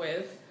come up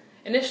with,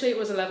 initially it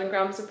was 11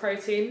 grams of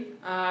protein.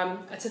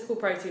 A typical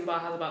protein bar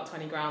has about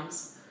 20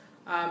 grams.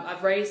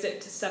 I've raised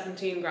it to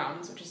 17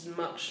 grams, which is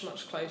much,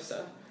 much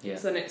closer. Yeah.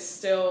 So then it's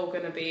still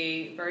going to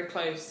be very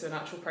close to an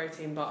actual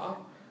protein bar,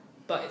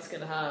 but it's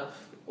going to have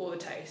all the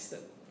taste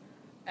that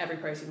every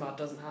protein bar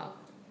doesn't have.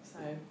 So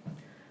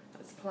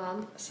that's the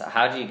plan. So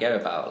how do you go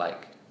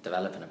about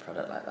developing a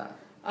product like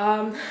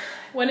that?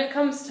 When it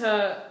comes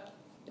to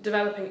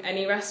developing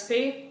any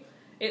recipe,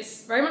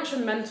 it's very much a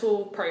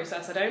mental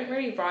process. I don't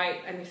really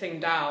write anything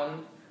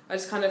down. I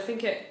just kind of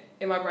think it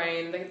in my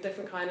brain, the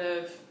different kind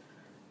of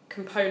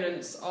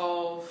components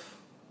of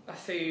a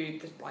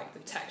food, the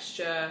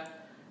texture.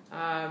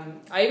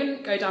 I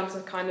even go down to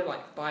kind of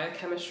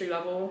biochemistry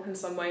level in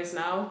some ways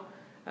now.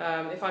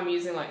 If I'm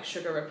using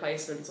sugar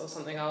replacements or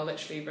something, I'll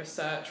literally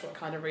research what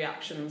kind of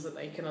reactions that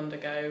they can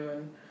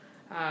undergo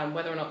and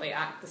whether or not they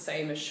act the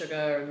same as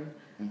sugar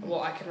and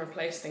what I can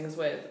replace things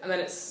with. And then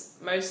it's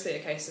mostly a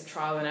case of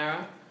trial and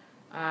error.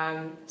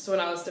 So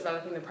when I was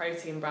developing the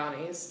protein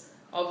brownies,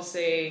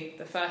 obviously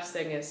the first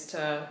thing is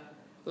to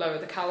lower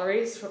the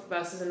calories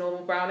versus a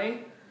normal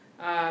brownie.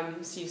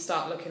 So you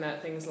start looking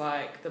at things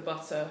like the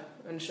butter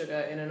and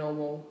sugar in a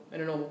normal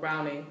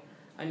brownie,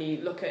 and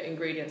you look at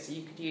ingredients that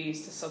you could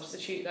use to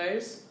substitute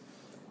those.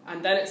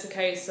 And then it's a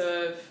case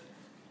of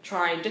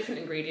trying different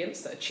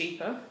ingredients that are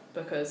cheaper,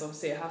 because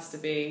obviously it has to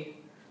be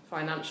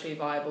financially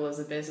viable as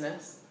a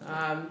business.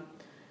 And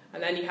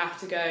then you have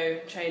to go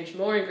change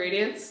more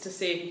ingredients to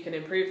see if you can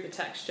improve the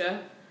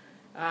texture.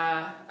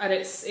 And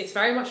it's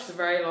very much a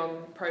very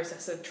long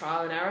process of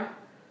trial and error.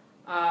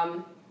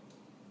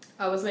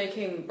 I was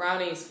making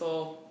brownies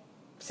for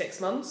 6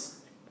 months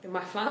in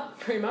my flat,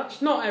 pretty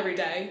much. Not every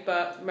day,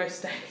 but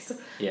most days.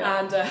 Yeah.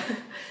 And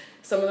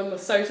some of them were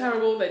so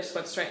terrible, they just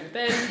went straight in the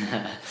bin.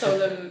 Some of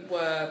them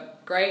were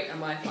great, and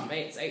my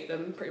flatmates ate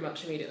them pretty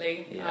much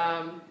immediately.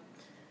 Yeah.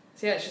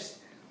 So yeah, it's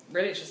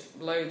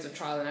just loads of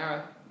trial and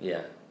error.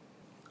 Yeah.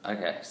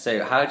 Okay,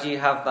 so how do you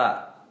have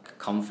that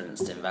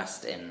confidence to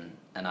invest in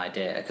an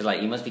idea?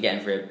 Because you must be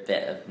getting for a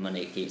bit of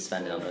money to keep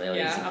spending on all these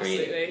ingredients.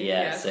 Absolutely.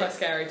 Yeah, it's quite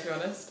scary, to be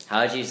honest.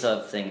 How do you sort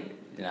of think,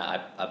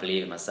 I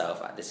believe in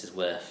myself, this is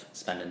worth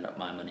spending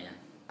my money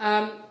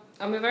on?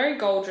 I'm a very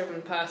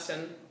goal-driven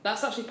person.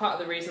 That's actually part of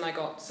the reason I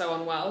got so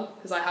unwell,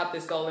 because I had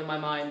this goal in my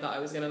mind that I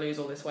was going to lose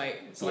all this weight,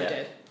 so I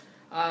did.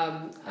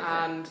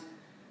 And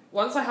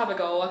once I have a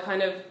goal, I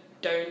kind of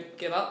don't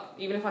give up,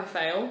 even if I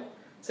fail.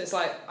 So it's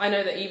like, I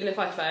know that even if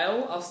I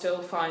fail, I'll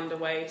still find a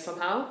way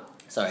somehow.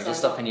 Sorry, just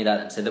stopping you there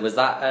then. So there was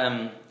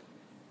that,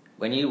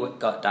 when you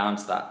got down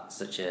to that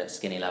such a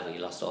skinny level, you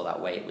lost all that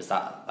weight, was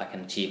that like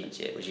an achievement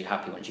to you? Was you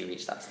happy once you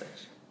reached that stage?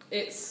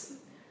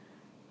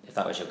 If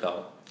that was your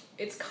goal?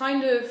 It's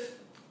kind of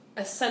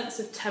a sense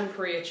of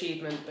temporary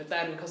achievement, but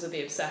then because of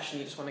the obsession,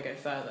 you just want to go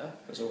further.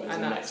 There's always the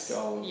next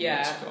goal.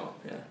 Next goal.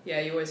 Yeah,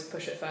 you always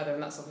push it further,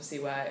 and that's obviously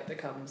where it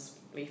becomes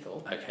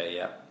lethal. Okay,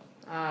 yeah.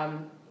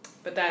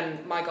 But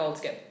then my goal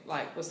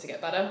was to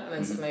get better, and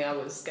then suddenly I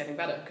was getting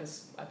better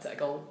because I'd set a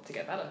goal to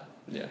get better.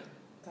 Yeah.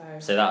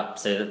 So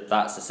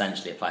that's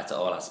essentially applied to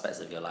all aspects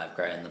of your life,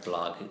 growing the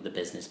blog, the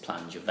business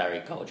plans. You're very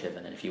goal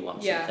driven, and if you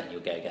want something,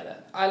 you'll go get it.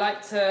 I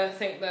like to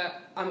think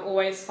that I'm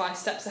always 5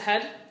 steps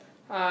ahead.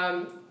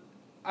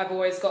 I've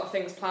always got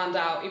things planned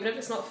out, even if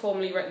it's not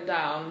formally written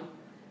down.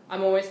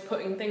 I'm always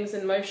putting things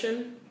in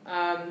motion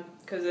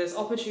because there's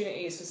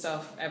opportunities for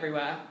stuff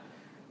everywhere.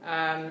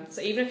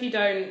 So even if you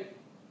don't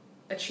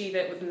achieve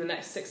it within the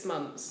next 6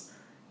 months,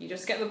 you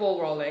just get the ball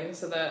rolling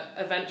so that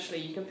eventually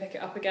you can pick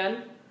it up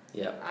again.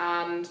 Yeah.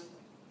 And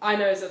I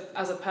know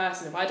as a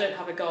person, if I don't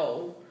have a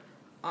goal,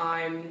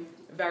 I'm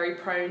very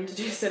prone to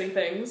do silly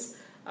things.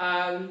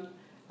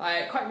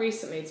 Quite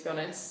recently, to be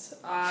honest,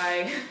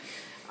 I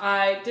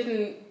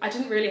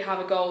didn't really have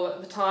a goal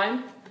at the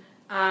time,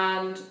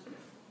 and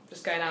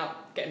just going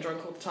out, getting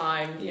drunk all the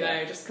time, you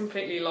know, just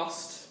completely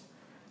lost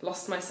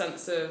my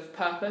sense of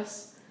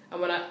purpose. And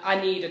when I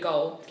need a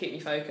goal to keep me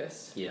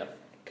focused. Yeah.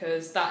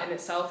 Because that in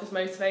itself is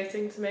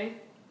motivating to me.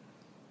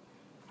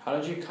 How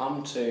did you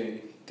come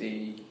to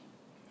the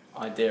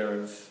idea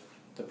of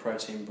the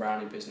protein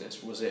brownie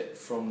business? Was it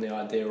from the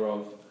idea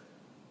of,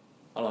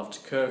 I love to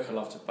cook, I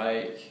love to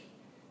bake,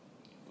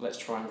 let's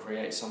try and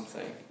create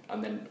something,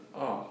 and then,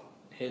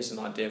 here's an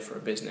idea for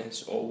a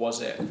business? Or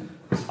was it,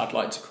 I'd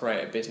like to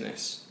create a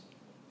business?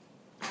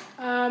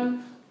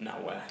 Now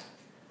where?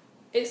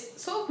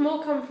 It's sort of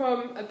more come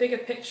from a bigger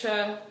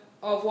picture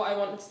of what I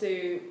wanted to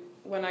do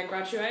when I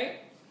graduate,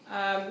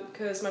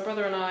 because my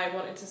brother and I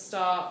wanted to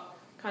start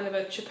kind of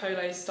a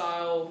Chipotle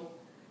style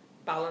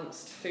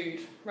balanced food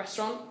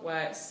restaurant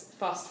where it's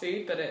fast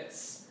food but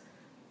it's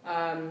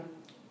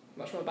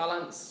much more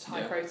balanced,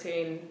 high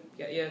protein,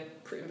 get your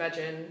fruit and veg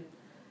in.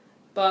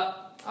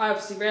 But I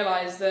obviously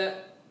realised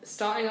that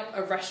starting up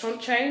a restaurant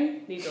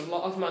chain needs a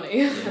lot of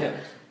money.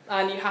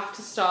 And you have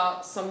to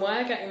start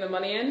somewhere getting the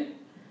money in.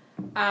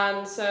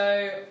 And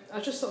so I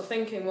was just sort of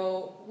thinking,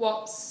 well,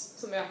 what's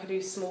something I could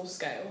do small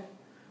scale,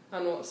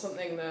 and what's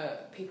something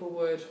that people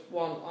would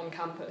want on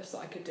campus that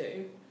I could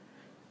do.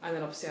 And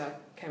then obviously I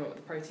came up with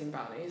the protein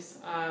brownies.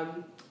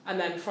 And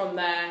then from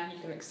there you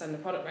can extend the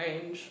product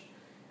range,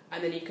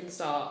 and then you can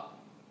start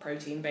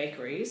protein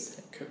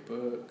bakeries.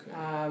 Cookbook.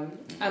 And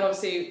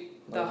obviously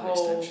the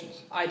whole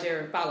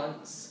idea of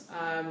balance.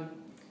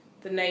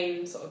 The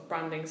name sort of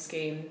branding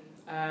scheme,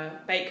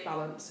 Bake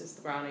Balance is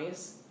the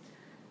brownies.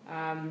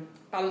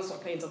 Balance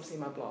Not Clean is obviously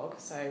my blog,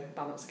 so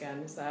Balance again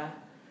is there.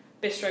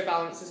 Bistro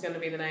Balance is going to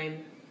be the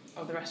name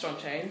of the restaurant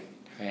chain.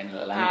 Creating a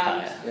little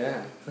empire.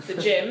 Yeah. The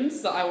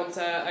gyms that I want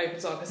to open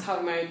as well, because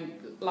having my own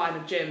line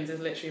of gyms is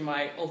literally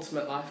my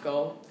ultimate life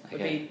goal.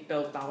 Would be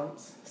build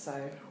balance.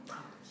 So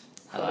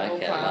I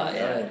like it a lot,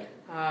 yeah.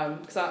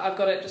 Because I've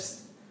got it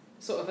just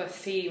sort of a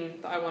theme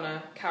that I want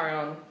to carry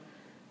on,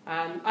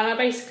 and I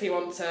basically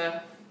want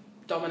to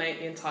dominate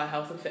the entire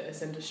health and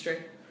fitness industry.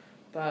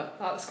 But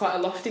that's quite a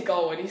lofty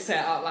goal when you say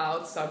it out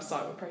loud, so I'm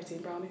starting with protein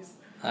brownies.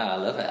 Oh, I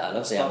love it. I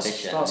love the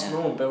ambition. Start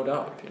small and build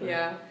up. You know?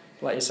 Yeah.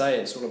 Like you say,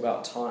 it's all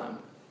about time.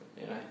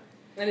 You know.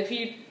 And if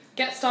you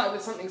get started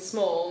with something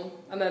small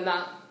and then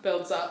that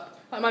builds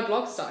up, like my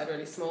blog started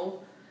really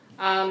small,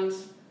 and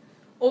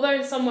although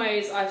in some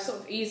ways I've sort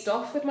of eased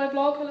off with my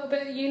blog a little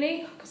bit at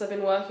uni because I've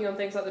been working on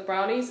things like the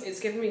brownies, it's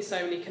given me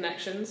so many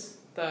connections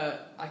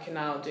that I can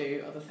now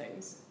do other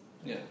things.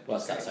 Yeah.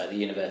 What's that? Sorry, the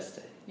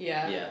university.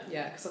 Yeah,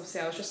 because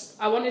obviously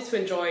I wanted to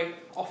enjoy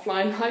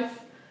offline life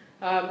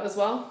as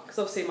well, because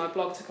obviously my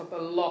blog took up a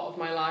lot of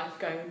my life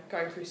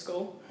going through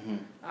school.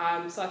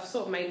 So I've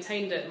sort of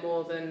maintained it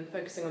more than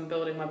focusing on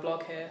building my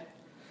blog here.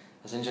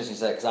 That's interesting to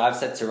say, because I've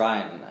said to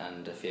Ryan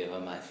and a few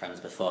of my friends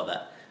before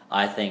that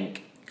I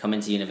think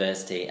coming to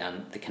university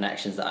and the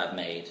connections that I've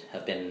made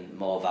have been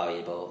more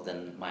valuable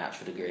than my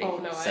actual degree. Oh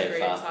no, so I agree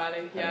far,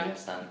 entirely.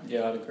 100%.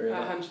 Yeah, I'd agree with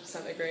that.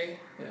 100% agree.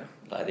 Yeah.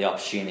 Like the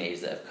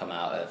opportunities that have come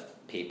out of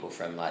people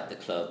from like the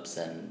clubs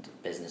and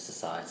business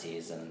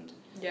societies and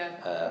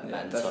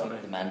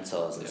the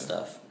mentors and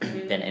stuff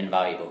been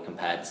invaluable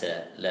compared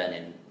to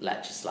learning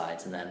lecture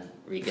slides and then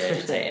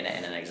regurgitating it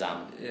in an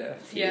exam a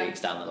few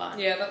weeks down the line.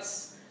 Yeah,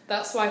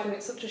 that's why I think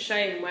it's such a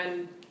shame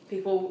when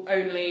people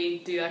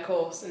only do their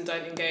course and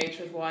don't engage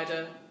with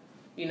wider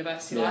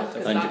university life,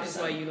 because that is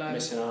where you learn.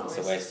 Missing out. It's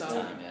a waste of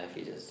time, if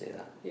you just do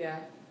that. Yeah.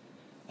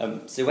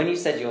 So when you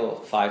said you're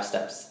 5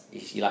 steps,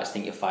 you like to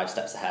think you're 5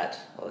 steps ahead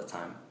all the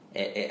time.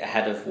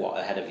 Ahead of what?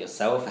 Ahead of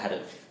yourself? Ahead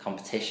of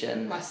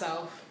competition?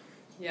 Myself.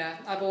 Yeah.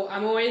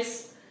 I'm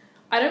always...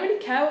 I don't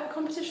really care what the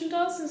competition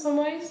does in some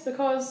ways,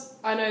 because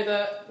I know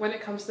that when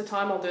it comes to the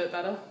time, I'll do it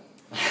better.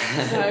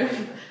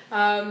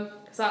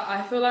 So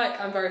I feel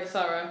like I'm very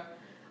thorough.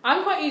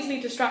 I'm quite easily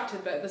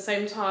distracted, but at the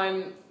same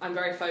time, I'm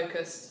very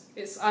focused.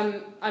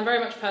 I'm very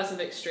much a person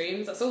of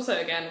extremes. That's also,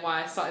 again,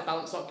 why I started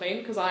Balance Not Clean,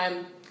 because I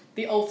am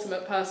the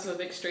ultimate person of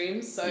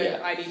extremes, so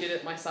I needed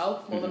it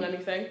myself more than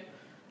anything.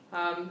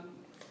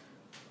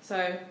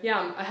 So yeah,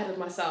 I'm ahead of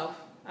myself,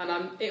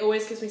 and it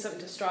always gives me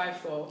something to strive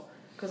for,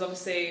 because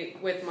obviously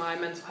with my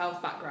mental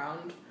health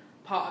background,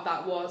 part of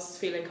that was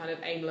feeling kind of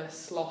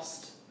aimless,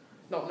 lost,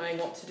 not knowing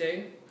what to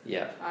do.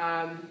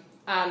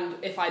 And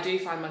if I do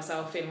find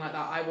myself feeling like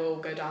that, I will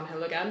go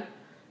downhill again.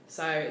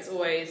 So it's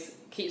always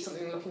keep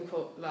something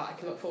that I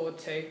can look forward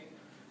to,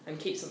 and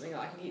keep something that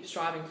I can keep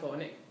striving for,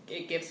 and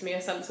it gives me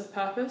a sense of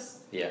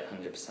purpose. Yeah,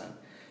 100%.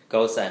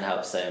 Goal setting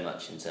helps so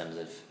much in terms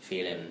of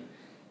feeling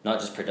not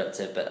just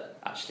productive, but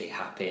actually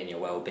happy in your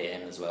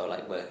well-being as well.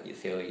 Like you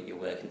feel you're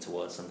working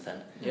towards something.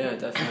 Yeah,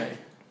 definitely.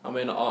 I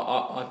mean,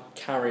 I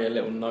carry a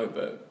little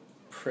notebook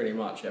pretty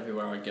much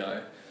everywhere I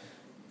go,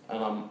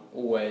 and I'm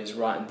always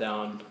writing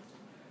down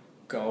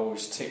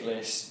goals, tick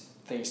lists,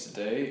 things to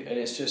do, and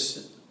it's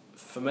just,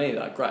 for me,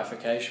 that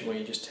gratification when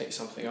you just tick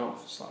something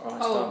off. It's like, right,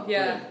 it's done.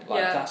 Yeah,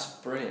 brilliant. That's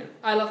brilliant.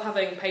 I love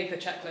having paper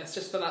checklists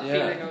just for that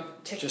feeling of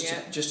ticking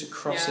just to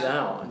cross it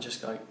out and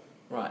just go,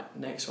 right,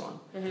 next one.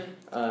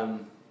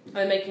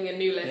 And making a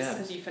new list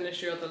as you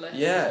finish your other list.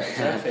 Yeah,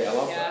 exactly. I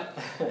love that.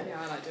 Yeah,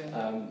 I like doing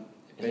that.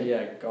 But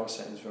yeah, goal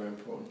setting is very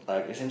important.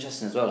 Like, it's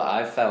interesting as well.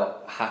 Like, I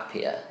felt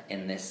happier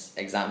in this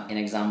exam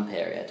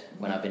period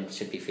when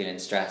should be feeling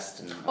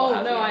stressed and.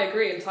 I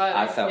agree entirely.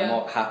 I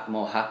felt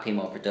more happy,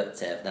 more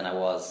productive than I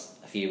was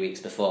a few weeks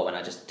before when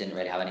I just didn't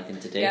really have anything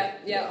to do. I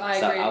agree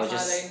entirely. I was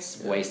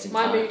just wasting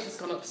time. My mood has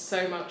gone up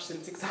so much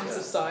since exams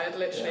have started,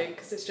 literally,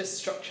 because it's just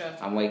structure.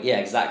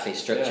 Exactly,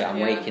 structure. Yeah. I'm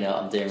waking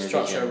up, I'm doing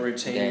structure, revision,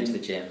 routine. going to the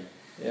gym,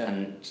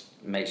 and it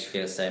makes you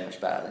feel so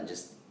much better than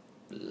just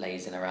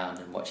lazing around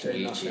and watching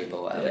doing YouTube nothing.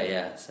 or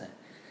whatever. So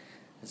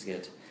that's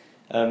good.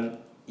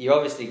 You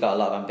obviously got a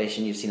lot of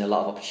ambition. You've seen a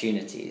lot of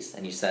opportunities,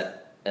 and you said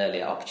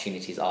earlier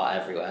opportunities are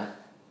everywhere.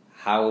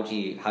 How do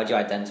you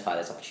identify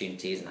those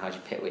opportunities, and how do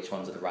you pick which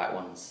ones are the right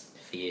ones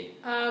for you?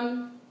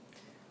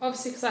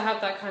 Obviously, because I have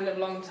that kind of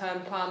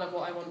long-term plan of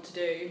what I want to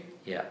do.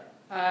 Yeah.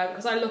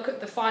 Because I look at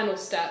the final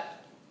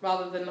step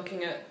rather than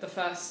looking at the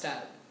first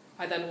step.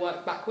 I then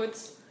work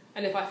backwards,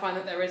 and if I find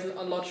that there isn't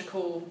a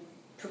logical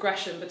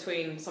progression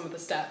between some of the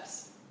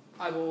steps,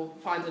 I will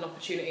find an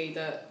opportunity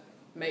that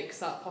makes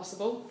that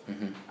possible.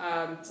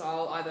 So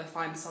I'll either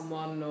find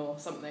someone or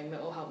something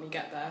that will help me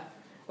get there.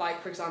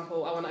 Like, for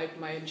example, I want to open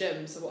my own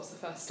gym, so what's the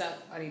first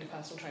step? I need a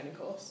personal training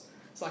course,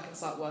 so I can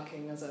start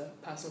working as a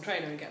personal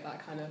trainer and get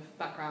that kind of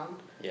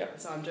background.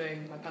 So I'm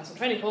doing my personal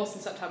training course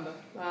in September.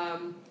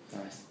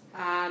 Nice.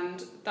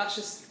 And that's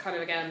just kind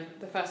of, again,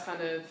 the first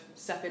kind of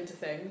step into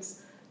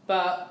things.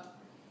 But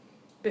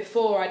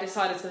before I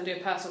decided to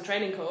do a personal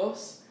training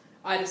course,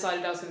 I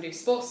decided I was going to do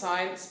sports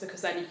science,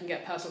 because then you can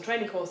get personal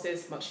training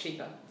courses much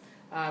cheaper.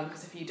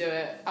 Because if you do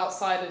it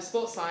outside of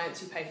sports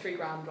science, you pay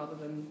 $3,000 rather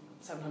than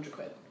 700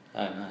 quid.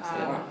 Oh,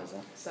 nice.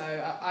 So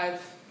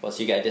I've... Well,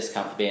 so you get a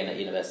discount for being at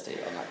university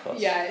on that course?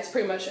 Yeah, it's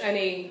pretty much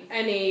any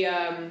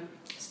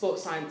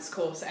sports science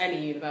course at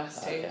any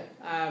university.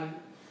 Okay.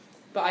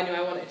 But I knew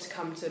I wanted to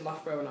come to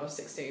Loughborough when I was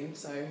 16,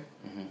 so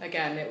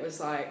again, it was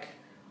like,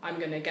 I'm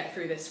going to get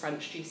through this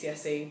French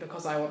GCSE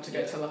because I want to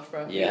go to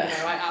Loughborough. Yeah. Even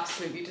though I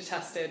absolutely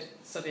detested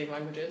studying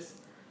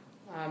languages.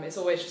 It's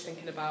always just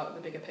thinking about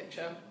the bigger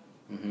picture.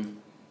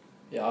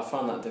 Yeah, I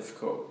find that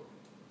difficult.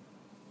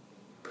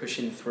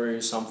 Pushing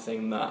through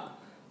something that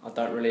I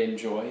don't really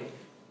enjoy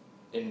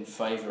in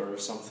favour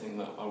of something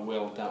that I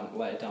will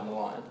later down the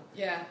line.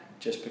 Yeah.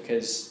 Just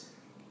because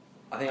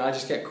I think I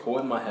just get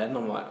caught in my head and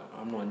I'm like,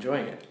 I'm not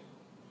enjoying it.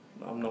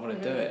 I'm not going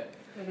to do it.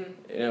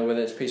 You know,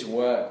 whether it's a piece of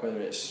work, whether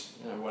it's,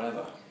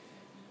 whatever.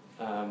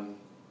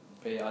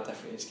 But yeah, I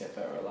definitely need to get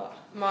better at that.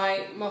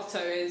 My motto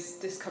is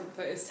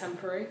discomfort is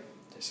temporary.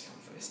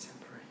 Discomfort is temporary.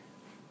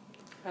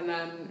 And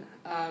then,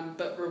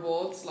 but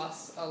rewards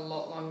last a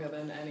lot longer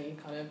than any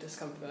kind of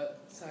discomfort.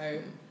 So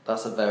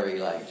that's a very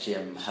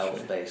gym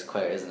health-based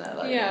quote, isn't it?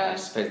 I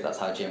suppose that's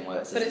how gym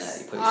works, but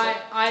isn't it?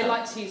 I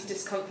like to use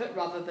discomfort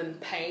rather than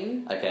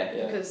pain. Okay.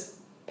 Yeah. Because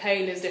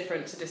pain is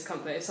different to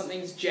discomfort. If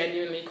something's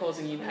genuinely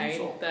causing you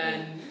pain,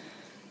 then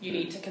you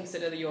need to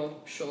consider your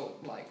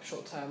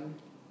short-term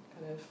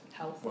kind of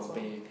health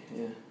well-being. as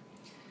well. Yeah.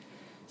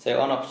 So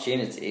on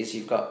opportunities,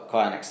 you've got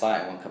quite an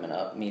exciting one coming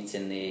up,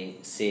 meeting the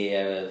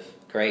CEO of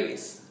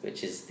Graze,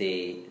 which is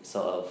the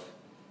sort of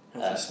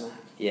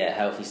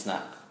healthy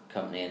snack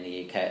company in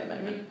the UK at the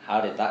moment.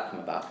 How did that come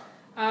about?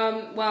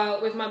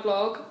 Well, with my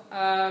blog,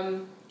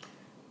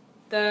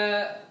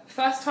 the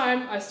first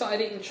time I started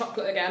eating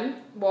chocolate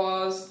again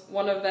was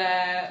one of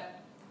their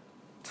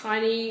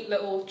tiny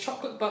little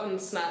chocolate button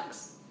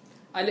snacks.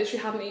 I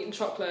literally hadn't eaten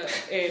chocolate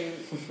in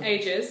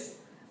ages,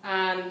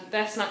 and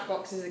their snack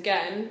boxes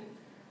again,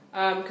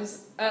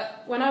 because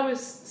when I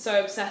was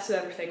so obsessed with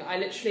everything, I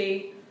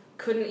literally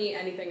couldn't eat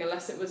anything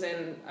unless it was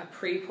in a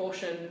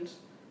pre-portioned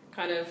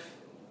kind of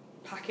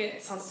packet.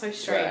 It sounds so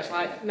strange.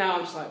 Right. Like now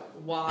I'm just like,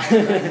 why?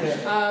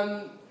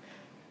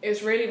 It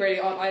was really, really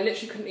odd. I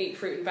literally couldn't eat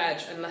fruit and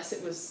veg unless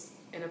it was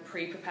in a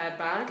pre-prepared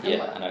bag. Yeah,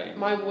 And I know what you mean.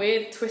 my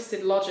weird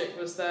twisted logic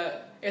was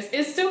that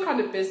it's still kind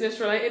of business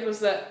related. Was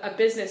that a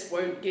business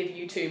won't give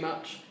you too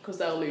much because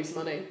they'll lose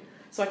money.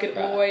 So I could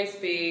Right. always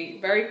be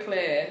very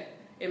clear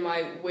in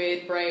my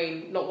weird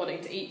brain, not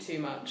wanting to eat too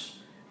much,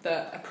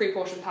 that a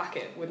pre-portioned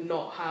packet would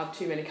not have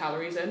too many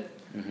calories in.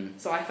 Mm-hmm.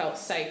 So I felt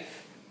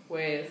safe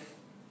with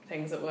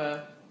things that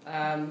were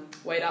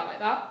weighed out like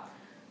that.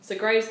 So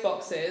Graze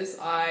boxes,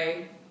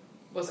 I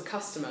was a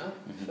customer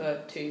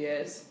for 2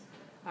 years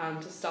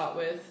to start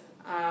with.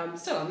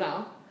 Still am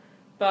now.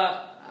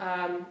 But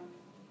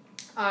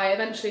I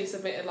eventually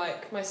submitted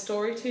like my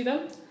story to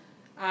them,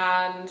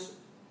 and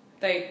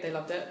they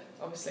loved it,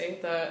 obviously,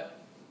 that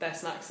their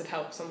snacks had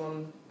helped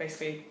someone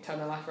basically turn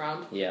their life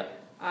around. Yeah.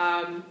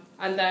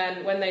 And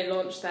then when they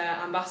launched their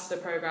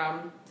ambassador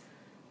program,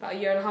 about a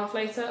year and a half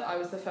later, I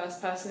was the first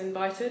person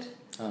invited.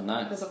 Oh,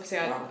 nice. Because obviously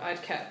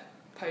I'd kept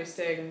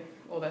posting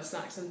all their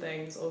snacks and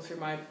things all through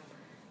my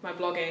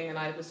blogging, and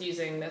I was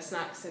using their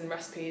snacks in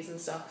recipes and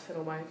stuff in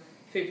all my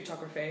food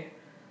photography.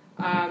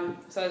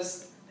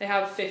 They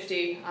have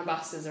 50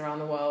 ambassadors around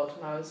the world,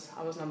 and I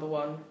was number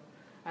one.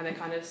 And they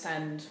kind of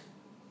send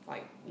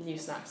like new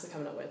snacks they're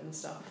coming up with and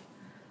stuff.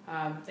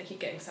 They keep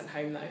getting sent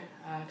home though,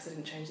 because I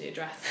didn't change the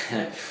address.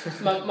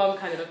 So mum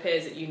kind of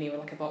appears at uni with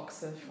like a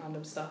box of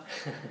random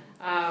stuff.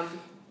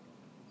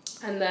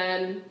 And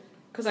then,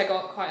 because I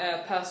got quite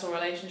a personal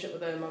relationship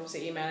with them,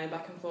 obviously emailing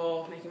back and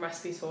forth, making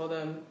recipes for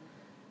them,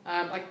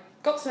 I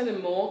got to know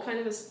them more kind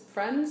of as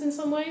friends in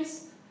some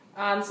ways.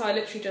 And so I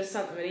literally just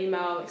sent them an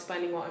email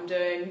explaining what I'm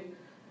doing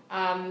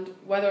and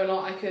whether or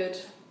not I could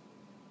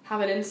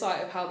have an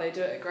insight of how they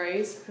do it at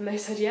Graze, and they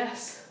said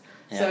yes.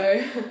 Yeah.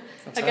 So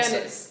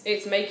again,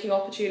 it's making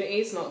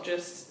opportunities, not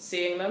just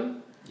seeing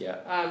them.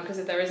 Yeah. Because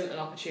if there isn't an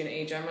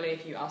opportunity, generally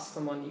if you ask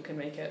someone, you can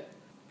make it.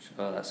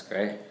 Sure, that's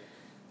great.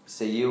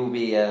 So you'll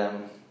be,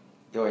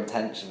 your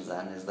intentions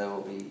then is there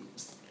will be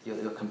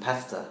your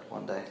competitor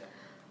one day.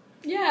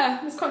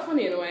 Yeah, it's quite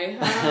funny in a way.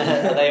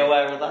 Are they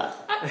aware of that?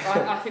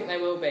 I think they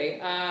will be.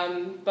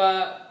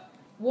 But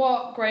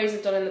what Graze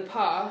have done in the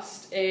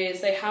past is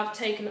they have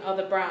taken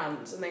other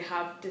brands and they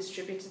have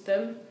distributed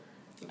them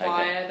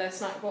via their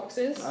snack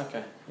boxes.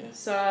 Okay, yeah.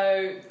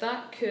 So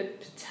that could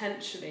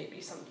potentially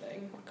be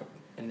something. Like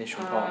an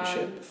initial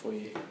partnership before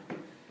you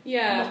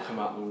knock them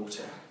out the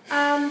water.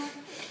 And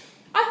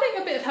I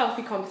think a bit of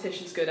healthy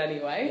competition is good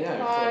anyway.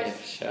 Yeah,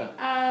 sure.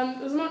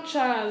 And as much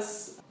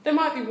as they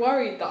might be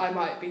worried that I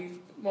might be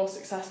more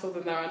successful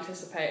than they're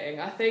anticipating,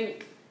 I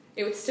think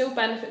it would still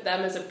benefit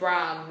them as a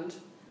brand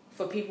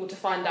for people to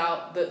find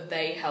out that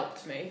they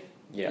helped me.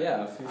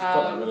 Yeah, if you've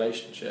got that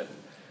relationship.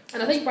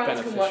 And I think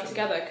brands can work beneficial.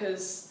 together,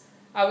 because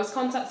I was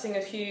contacting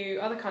a few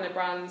other kind of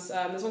brands.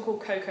 There's one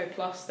called Cocoa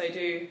Plus. They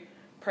do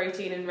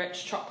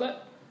protein-enriched chocolate,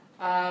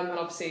 and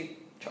obviously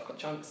chocolate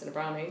chunks in a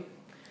brownie.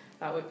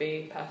 That would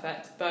be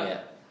perfect.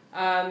 But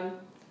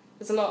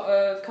there's a lot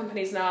of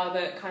companies now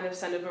that kind of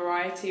send a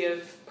variety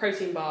of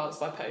protein bars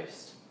by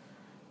post,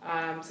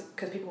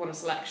 because people want a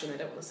selection. They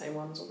don't want the same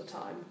ones all the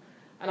time.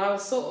 And I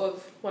was sort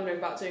of wondering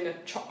about doing a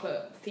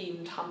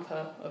chocolate-themed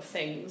hamper of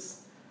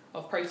things,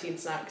 of protein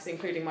snacks,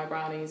 including my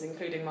brownies,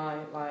 including my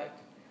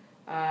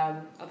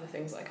other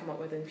things that I come up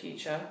with in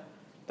future.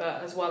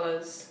 But as well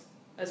as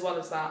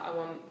that, I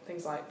want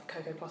things like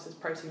Cocoa Plus's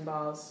protein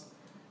bars,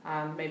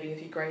 and maybe a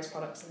few Graze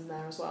products in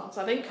there as well.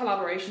 So I think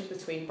collaborations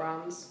between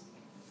brands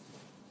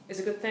is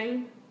a good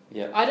thing.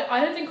 Yeah.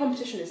 I don't think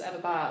competition is ever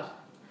bad.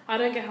 I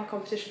don't get how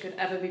competition could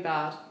ever be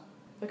bad,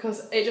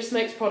 because it just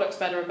makes products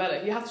better and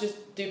better. You have to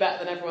just do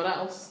better than everyone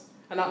else,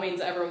 and that means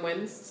that everyone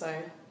wins. So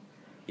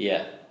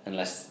Yeah,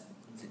 unless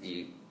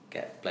you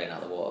get blown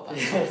out of the water by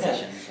the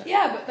competition.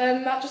 yeah, but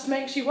then that just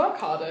makes you work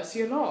harder, so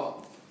you're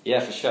not. Yeah,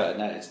 for sure.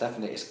 No, it's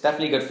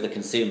definitely good for the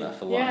consumer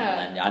for one.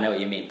 Yeah. And then I know what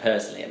you mean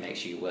personally. It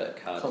makes you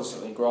work harder.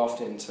 Constantly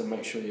grafting to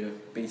make sure you're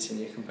beating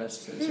your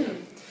competitors. Yeah.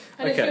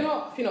 And Okay.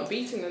 if you're not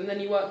beating them, then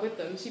you work with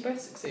them, so you both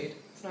succeed.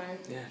 So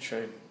Yeah,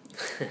 true.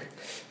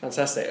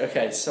 Fantastic.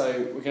 Okay, so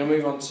we're going to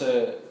move on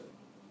to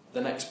the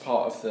next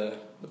part of the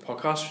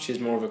podcast, which is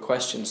more of a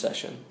question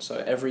session.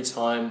 So every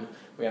time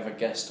we have a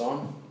guest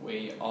on,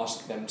 we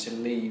ask them to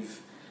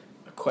leave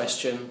a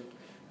question,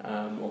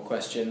 or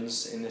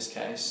questions in this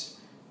case,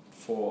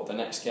 for the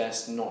next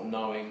guest, not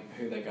knowing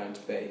who they're going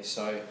to be.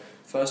 So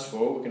first of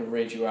all, we're going to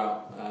read you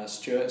out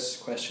Stuart's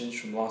questions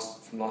from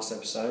last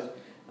episode,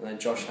 and then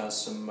Josh has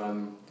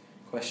some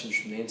questions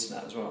from the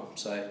internet as well.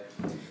 So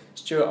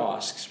Stuart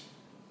asks,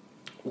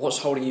 what's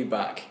holding you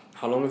back?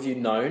 How long have you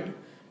known,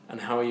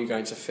 and how are you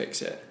going to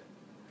fix it?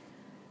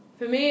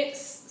 for me, it's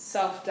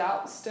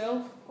self-doubt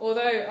still.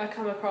 Although I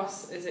come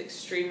across as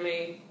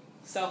extremely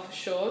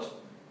self-assured,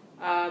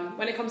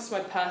 when it comes to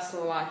my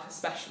personal life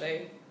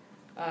especially,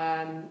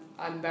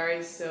 I'm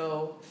very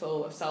still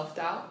full of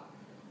self-doubt.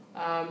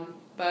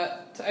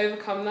 But to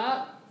overcome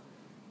that,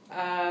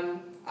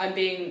 I'm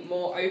being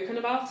more open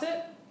about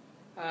it.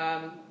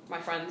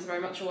 My friends are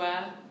very much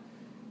aware,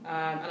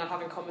 and I'm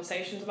having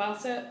conversations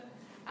about it.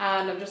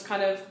 And I'm just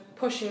kind of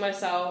pushing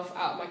myself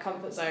out of my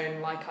comfort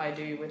zone like I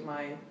do with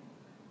my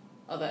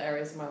other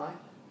areas of my life.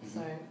 Mm-hmm.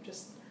 So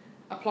just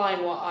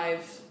applying what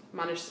I've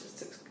managed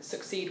to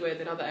succeed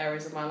with in other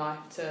areas of my life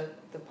to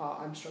the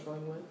part I'm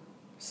struggling with.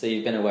 So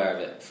you've been aware of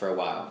it for a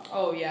while?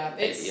 Oh yeah.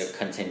 You're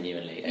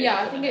continually...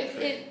 Yeah, I think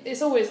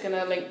it's always going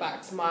to link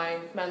back to my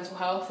mental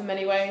health in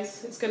many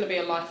ways. It's going to be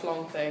a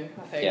lifelong thing,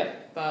 I think. Yeah.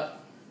 But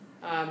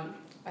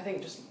I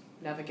think just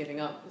never giving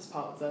up is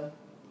part of the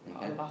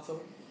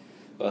battle.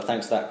 Well,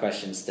 thanks for that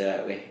question,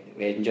 Stuart.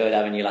 We enjoyed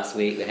having you last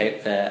week. We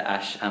hope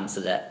Ash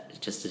answered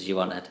it just as you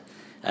wanted.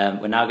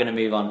 We're now going to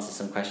move on to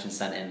some questions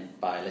sent in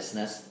by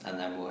listeners, and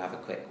then we'll have a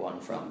quick one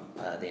from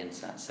the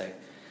internet. So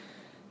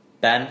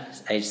Ben,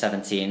 age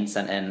 17,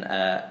 sent in,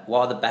 what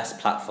are the best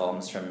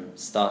platforms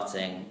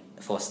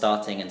for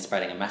starting and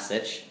spreading a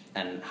message,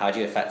 and how do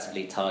you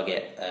effectively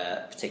target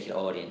particular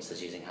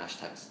audiences using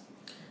hashtags?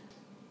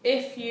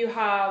 If you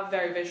have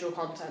very visual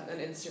content, then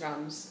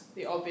Instagram's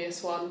the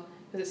obvious one,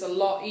 because it's a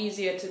lot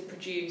easier to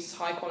produce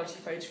high quality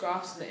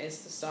photographs than it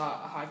is to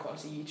start a high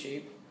quality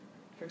YouTube,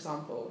 for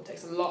example. It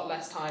takes a lot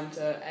less time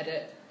to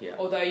edit,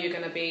 although you're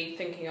going to be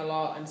thinking a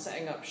lot and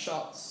setting up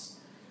shots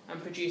and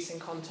producing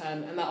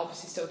content, and that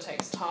obviously still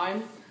takes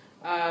time.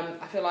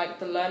 I feel like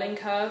the learning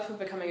curve for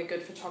becoming a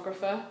good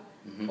photographer,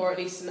 or at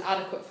least an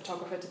adequate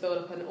photographer to build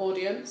up an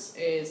audience,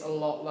 is a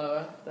lot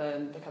lower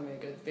than becoming a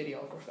good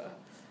videographer.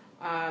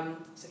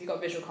 So if you've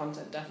got visual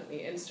content, definitely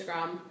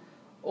Instagram.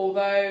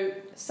 Although,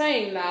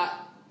 saying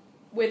that,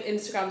 with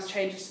Instagram's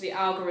changes to the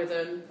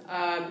algorithm,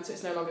 so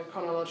it's no longer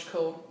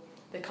chronological,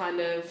 they kind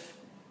of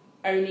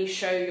only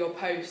show your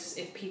posts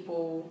if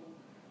people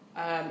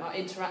are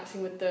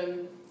interacting with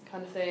them,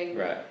 kind of thing.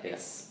 Right, yeah.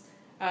 It's,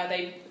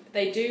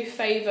 they do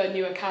favour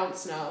new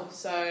accounts now,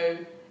 so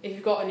if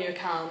you've got a new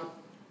account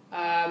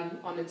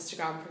on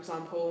Instagram, for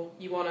example,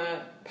 you want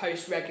to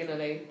post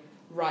regularly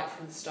right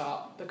from the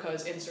start,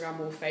 because Instagram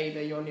will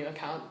favour your new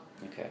account.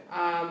 Okay.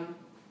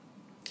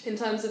 In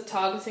terms of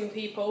targeting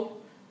people,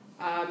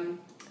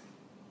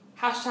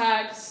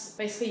 hashtags,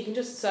 basically you can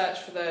just search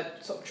for the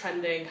sort of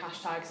trending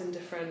hashtags in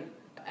different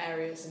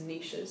areas and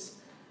niches.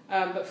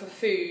 But for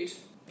food,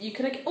 you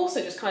can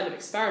also just kind of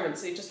experiment.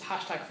 So you just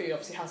hashtag food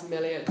obviously has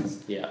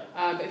millions. Yeah.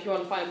 But if you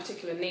want to find a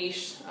particular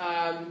niche,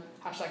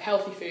 hashtag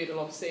healthy food will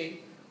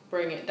obviously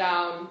bring it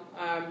down.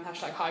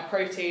 Hashtag high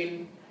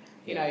protein.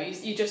 You know,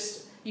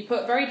 you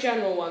put very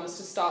general ones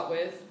to start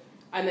with,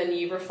 and then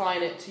you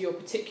refine it to your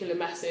particular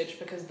message,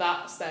 because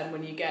that's then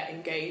when you get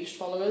engaged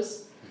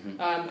followers.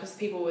 Because the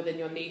people within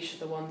your niche are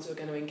the ones who are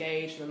going to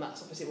engage, and then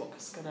that's obviously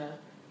what's going to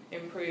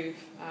improve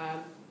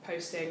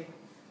posting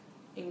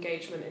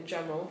engagement in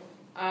general.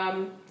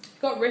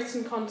 You've got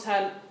written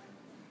content,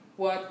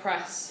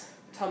 WordPress,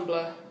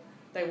 Tumblr,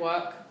 they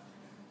work,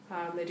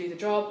 they do the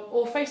job,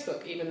 or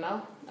Facebook even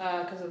now,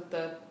 because of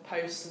the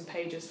posts and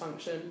pages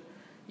function.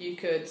 You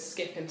could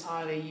skip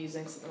entirely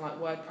using something like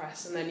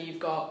WordPress, and then you've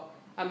got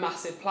a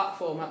massive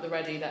platform at the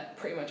ready that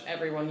pretty much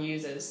everyone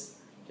uses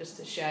just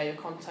to share your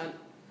content.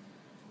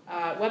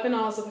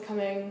 Webinars are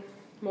becoming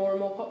more and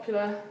more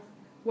popular.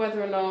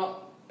 Whether or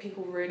not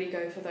people really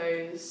go for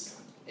those,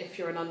 if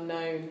you're an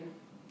unknown,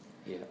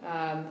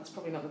 that's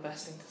probably not the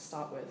best thing to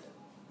start with.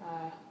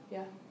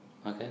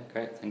 Okay,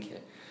 great, thank you.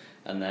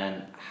 And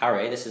then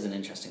Harry, this is an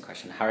interesting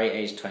question. Harry,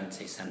 age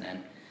 20, sent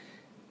in,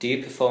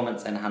 do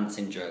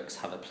performance-enhancing drugs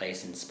have a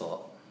place in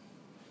sport?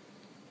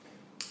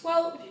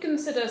 Well, if you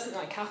consider something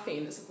like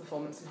caffeine as a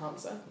performance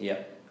enhancer,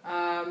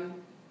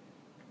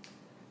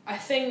 I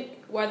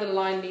think where the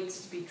line needs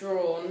to be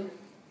drawn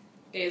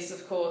is,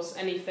 of course,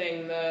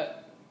 anything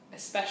that,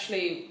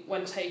 especially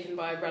when taken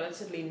by a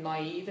relatively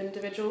naive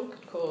individual,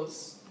 could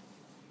cause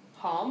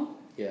harm.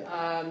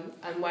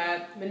 And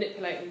where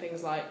manipulating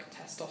things like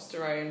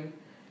testosterone,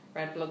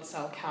 red blood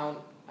cell count,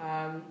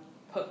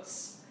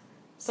 puts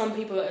some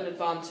people at an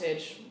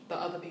advantage that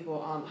other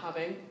people aren't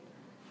having.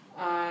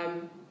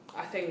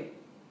 I think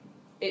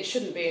it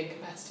shouldn't be in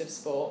competitive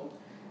sport.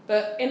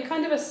 But in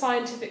kind of a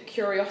scientific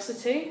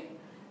curiosity,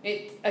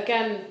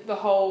 my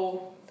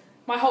whole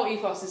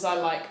ethos is I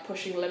like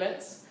pushing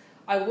limits.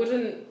 I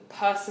wouldn't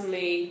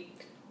personally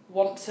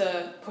want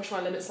to push my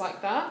limits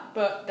like that,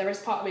 but there is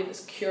part of me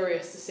that's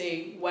curious to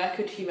see where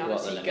could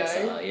humanity go.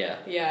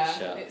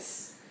 Sure.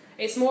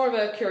 It's more of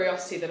a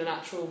curiosity than an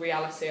actual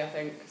reality, I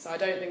think. So I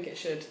don't think it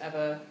should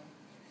ever,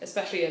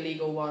 especially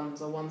illegal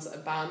ones or ones that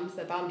are banned.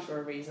 They're banned for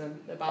a reason.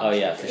 They're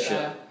banned for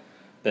sure.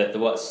 But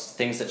what's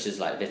things such as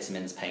like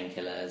vitamins,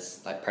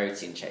 painkillers, like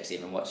protein shakes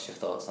even, what's your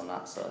thoughts on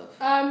that sort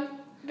of?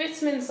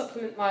 Vitamin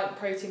supplement like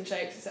protein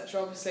shakes,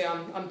 etc. Obviously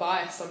I'm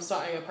biased, I'm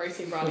starting a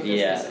protein brownie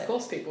business, of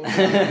course people.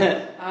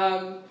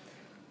 I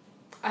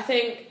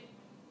think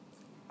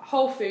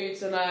whole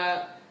foods and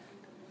a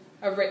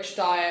rich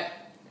diet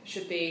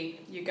should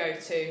be your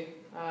go-to.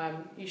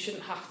 You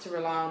shouldn't have to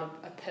rely on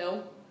a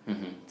pill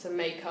to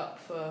make up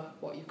for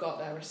what you've got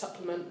there, a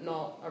supplement,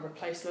 not a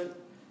replacement.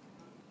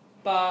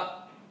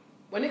 But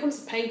when it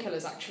comes to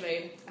painkillers,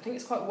 actually, I think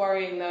it's quite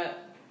worrying that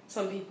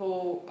some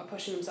people are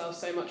pushing themselves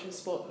so much in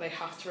sport that they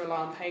have to rely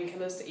on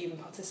painkillers to even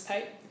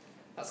participate.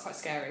 That's quite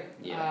scary,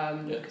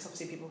 because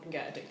obviously people can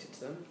get addicted to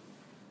them.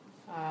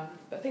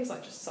 But things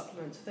like just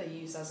supplements, if they're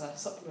used as a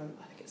supplement,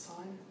 I think it's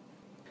fine.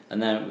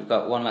 And then we've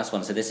got one last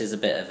one. So this is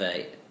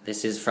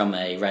from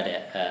a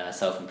Reddit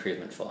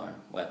self-improvement forum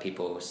where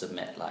people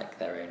submit like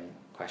their own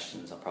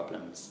questions or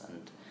problems,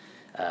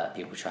 and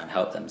people try and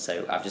help them.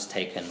 So I've just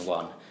taken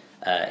one.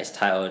 It's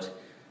titled,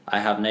 "I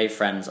have no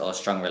friends or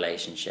strong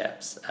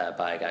relationships,"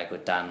 by a guy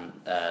called Dan,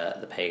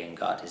 the Pagan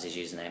God is his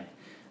username.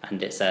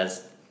 And it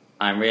says,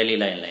 "I'm really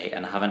lonely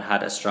and haven't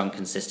had a strong,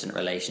 consistent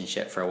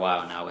relationship for a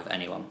while now with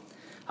anyone.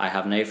 I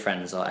have no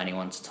friends or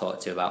anyone to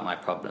talk to about my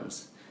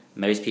problems.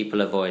 Most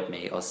people avoid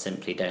me or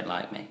simply don't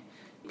like me.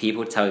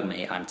 People tell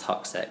me I'm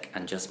toxic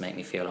and just make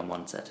me feel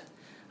unwanted.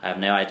 I have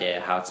no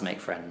idea how to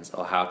make friends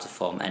or how to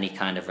form any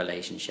kind of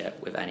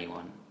relationship with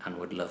anyone and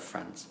would love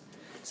friends."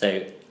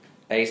 So,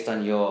 based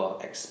on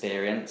your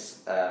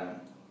experience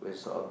with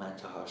sort of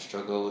mental health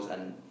struggles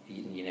and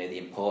you know the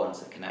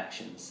importance of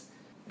connections,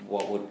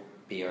 what would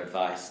be your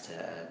advice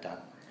to Dan?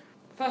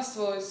 First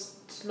of all, is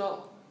to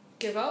not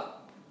give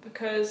up,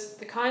 because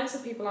the kinds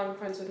of people I'm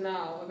friends with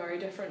now are very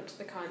different to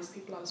the kinds of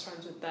people I was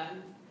friends with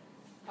then.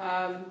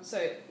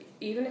 So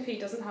even if he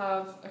doesn't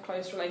have a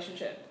close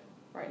relationship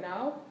right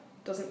now,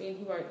 doesn't mean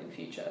he won't in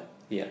future.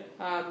 Yeah.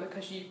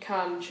 Because you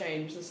can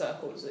change the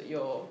circles that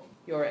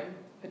you're in,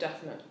 for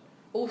definite.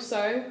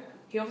 Also,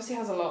 he obviously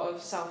has a lot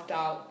of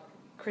self-doubt,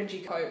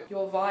 cringy quote,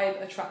 "Your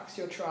vibe attracts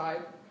your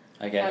tribe."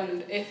 Okay.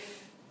 And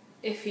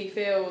if he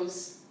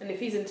feels, and if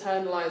he's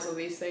internalised all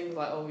these things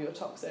like, "Oh, you're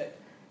toxic,"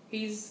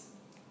 he's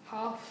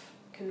half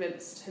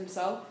convinced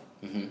himself.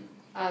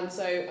 And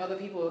so other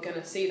people are going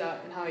to see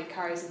that in how he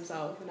carries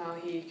himself and how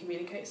he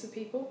communicates with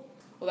people.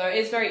 Although it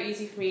is very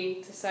easy for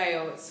me to say,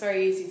 it's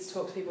very easy to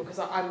talk to people because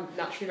I'm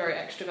naturally very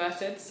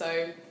extroverted,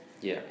 so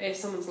if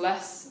someone's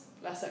less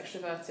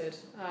extroverted,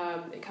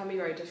 it can be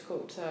very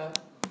difficult to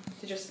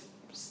just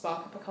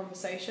spark up a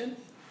conversation.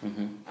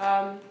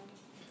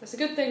 It's a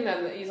good thing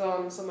then that he's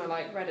on somewhere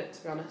like Reddit,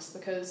 to be honest,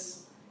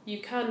 because you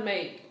can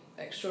make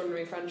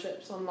extraordinary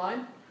friendships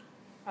online,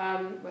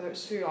 whether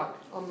it's through like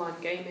online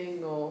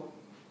gaming or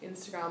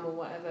Instagram or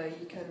whatever.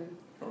 You can,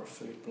 or a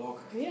food blog.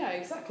 Yeah,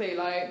 exactly.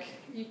 Like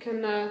you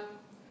can.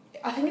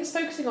 I think it's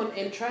focusing on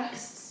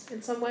interests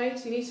in some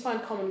ways. You need to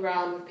find common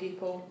ground with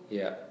people.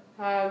 Yeah.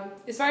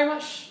 It's very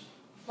much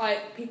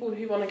like people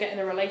who want to get in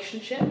a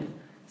relationship.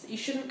 So you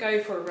shouldn't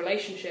go for a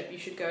relationship. You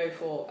should go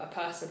for a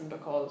person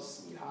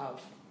because you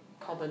have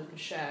common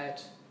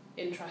shared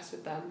interests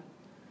with them.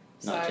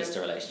 Not just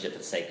a relationship for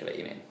the sake of it,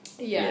 you mean?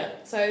 Yeah.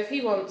 So if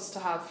he wants to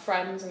have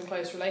friends and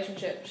close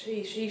relationships,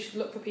 he should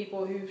look for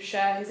people who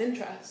share his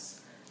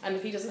interests. And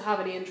if he doesn't have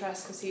any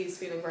interests because he's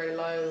feeling very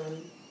low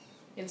and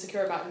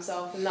insecure about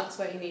himself, then that's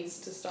where he needs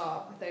to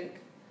start, I think.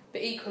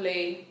 But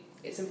equally,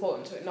 it's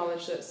important to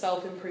acknowledge that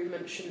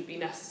self-improvement shouldn't be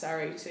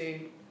necessary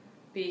to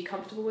be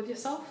comfortable with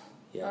yourself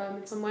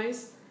in some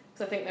ways.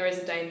 Because I think there is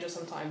a danger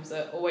sometimes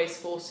that always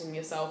forcing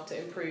yourself to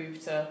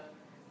improve to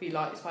be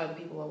liked by other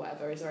people or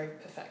whatever is a very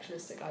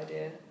perfectionistic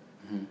idea.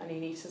 And you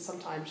need to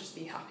sometimes just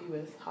be happy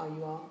with how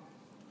you are.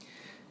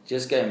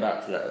 Just going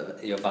back to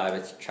your vibe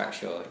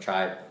attracts your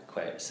tribe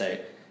quote, so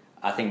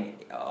I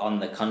think on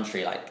the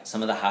contrary, like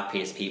some of the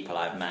happiest people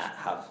I've met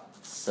have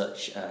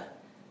such a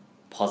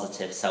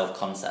positive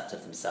self-concept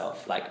of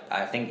themselves. Like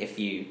I think if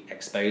you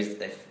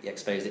exposed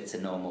it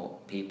to normal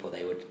people,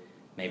 they would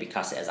maybe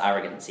class it as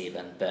arrogance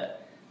even,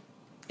 but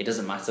it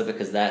doesn't matter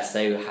because they're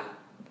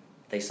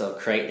they sort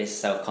of create this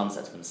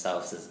self-concept of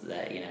themselves as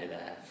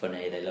they're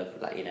funny, they love,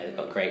 they've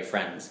got great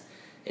friends.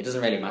 It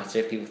doesn't really matter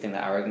if people think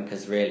they're arrogant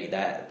because really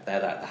they're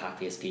like the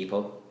happiest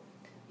people.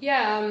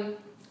 Yeah,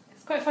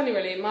 it's quite funny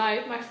really.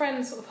 My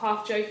friends sort of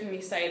half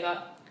jokingly say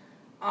that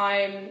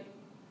I'm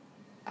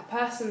a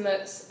person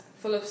that's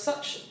full of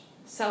such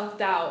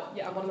self-doubt,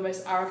 yet I'm one of the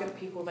most arrogant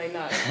people they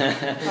know.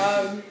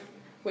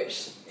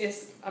 Which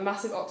is a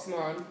massive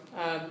oxymoron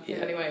in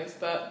many ways,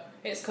 but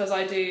it's because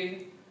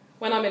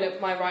when I'm in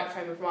my right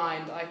frame of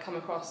mind, I come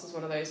across as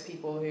one of those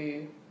people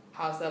who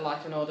has their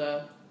life in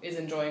order, is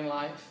enjoying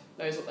life,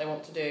 knows what they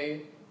want to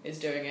do, is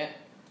doing it,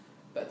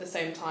 but at the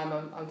same time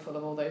I'm full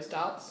of all those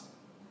doubts.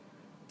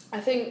 I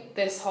think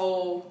this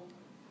whole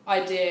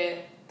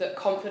idea that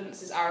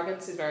confidence is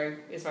arrogance is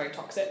very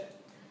toxic.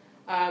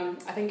 I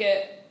think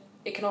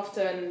it can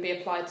often be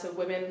applied to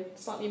women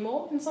slightly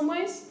more in some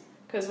ways,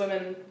 because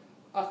women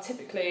are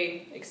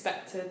typically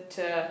expected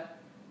to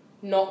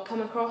not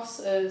come across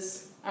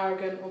as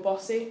arrogant or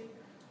bossy,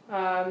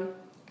 and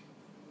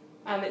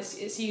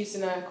it's used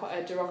in quite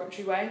a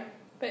derogatory way.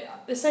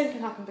 But the same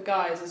can happen for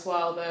guys as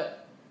well,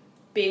 that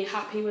being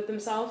happy with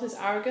themselves is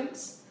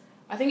arrogance.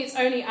 I think it's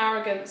only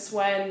arrogance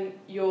when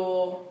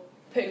you're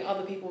putting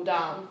other people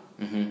down.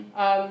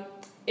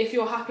 If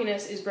your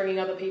happiness is bringing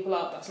other people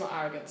up, that's not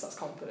arrogance, that's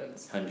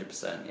confidence.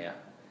 100%, yeah.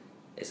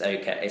 it's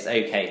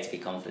okay to be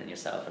confident in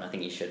yourself, and I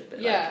think you should be.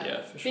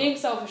 Yeah, for sure. Being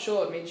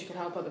self-assured means you can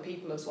help other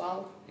people as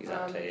well.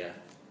 Exactly, yeah.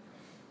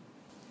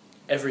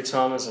 Every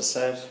time, as I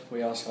said,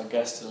 we ask our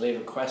guests to leave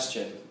a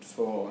question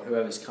for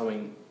whoever's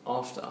coming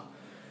after.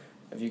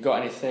 Have you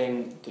got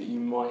anything that you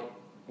might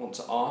want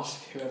to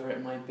ask, whoever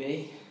it might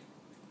be?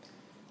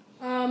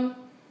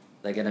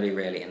 They're going to be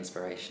really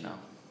inspirational.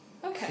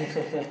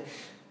 Okay.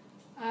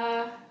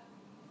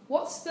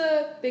 What's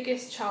the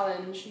biggest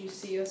challenge you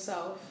see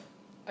yourself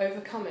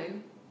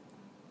overcoming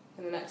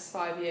in the next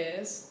 5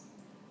 years?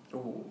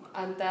 Ooh,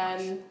 And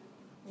then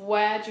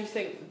where do you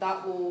think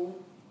that will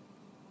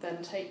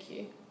then take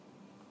you?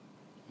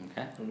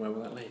 Okay. and where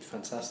will that lead?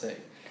 Fantastic.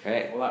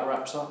 Great. Well, that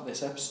wraps up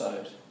this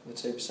episode of the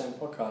 2%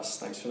 podcast.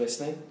 Thanks for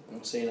listening, and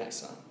we'll see you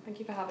next time. Thank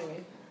you for having me.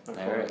 No No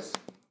problem. worries.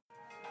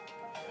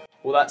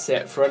 Well, that's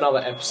it for another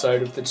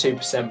episode of the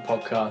 2%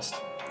 podcast.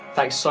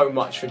 Thanks so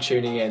much for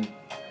tuning in.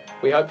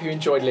 We hope you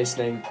enjoyed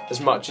listening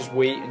as much as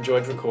we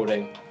enjoyed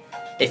recording.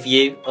 If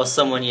you or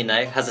someone you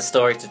know has a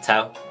story to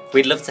tell,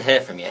 we'd love to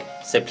hear from you,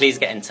 so please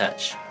get in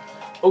touch.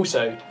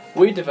 Also,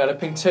 we're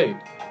developing too,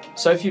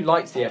 so if you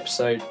liked the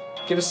episode,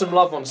 give us some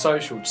love on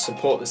social to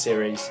support the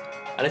series,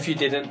 and if you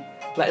didn't,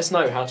 let us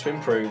know how to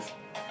improve.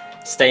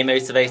 Stay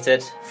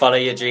motivated, follow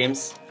your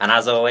dreams, and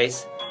as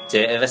always, do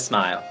it with a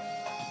smile.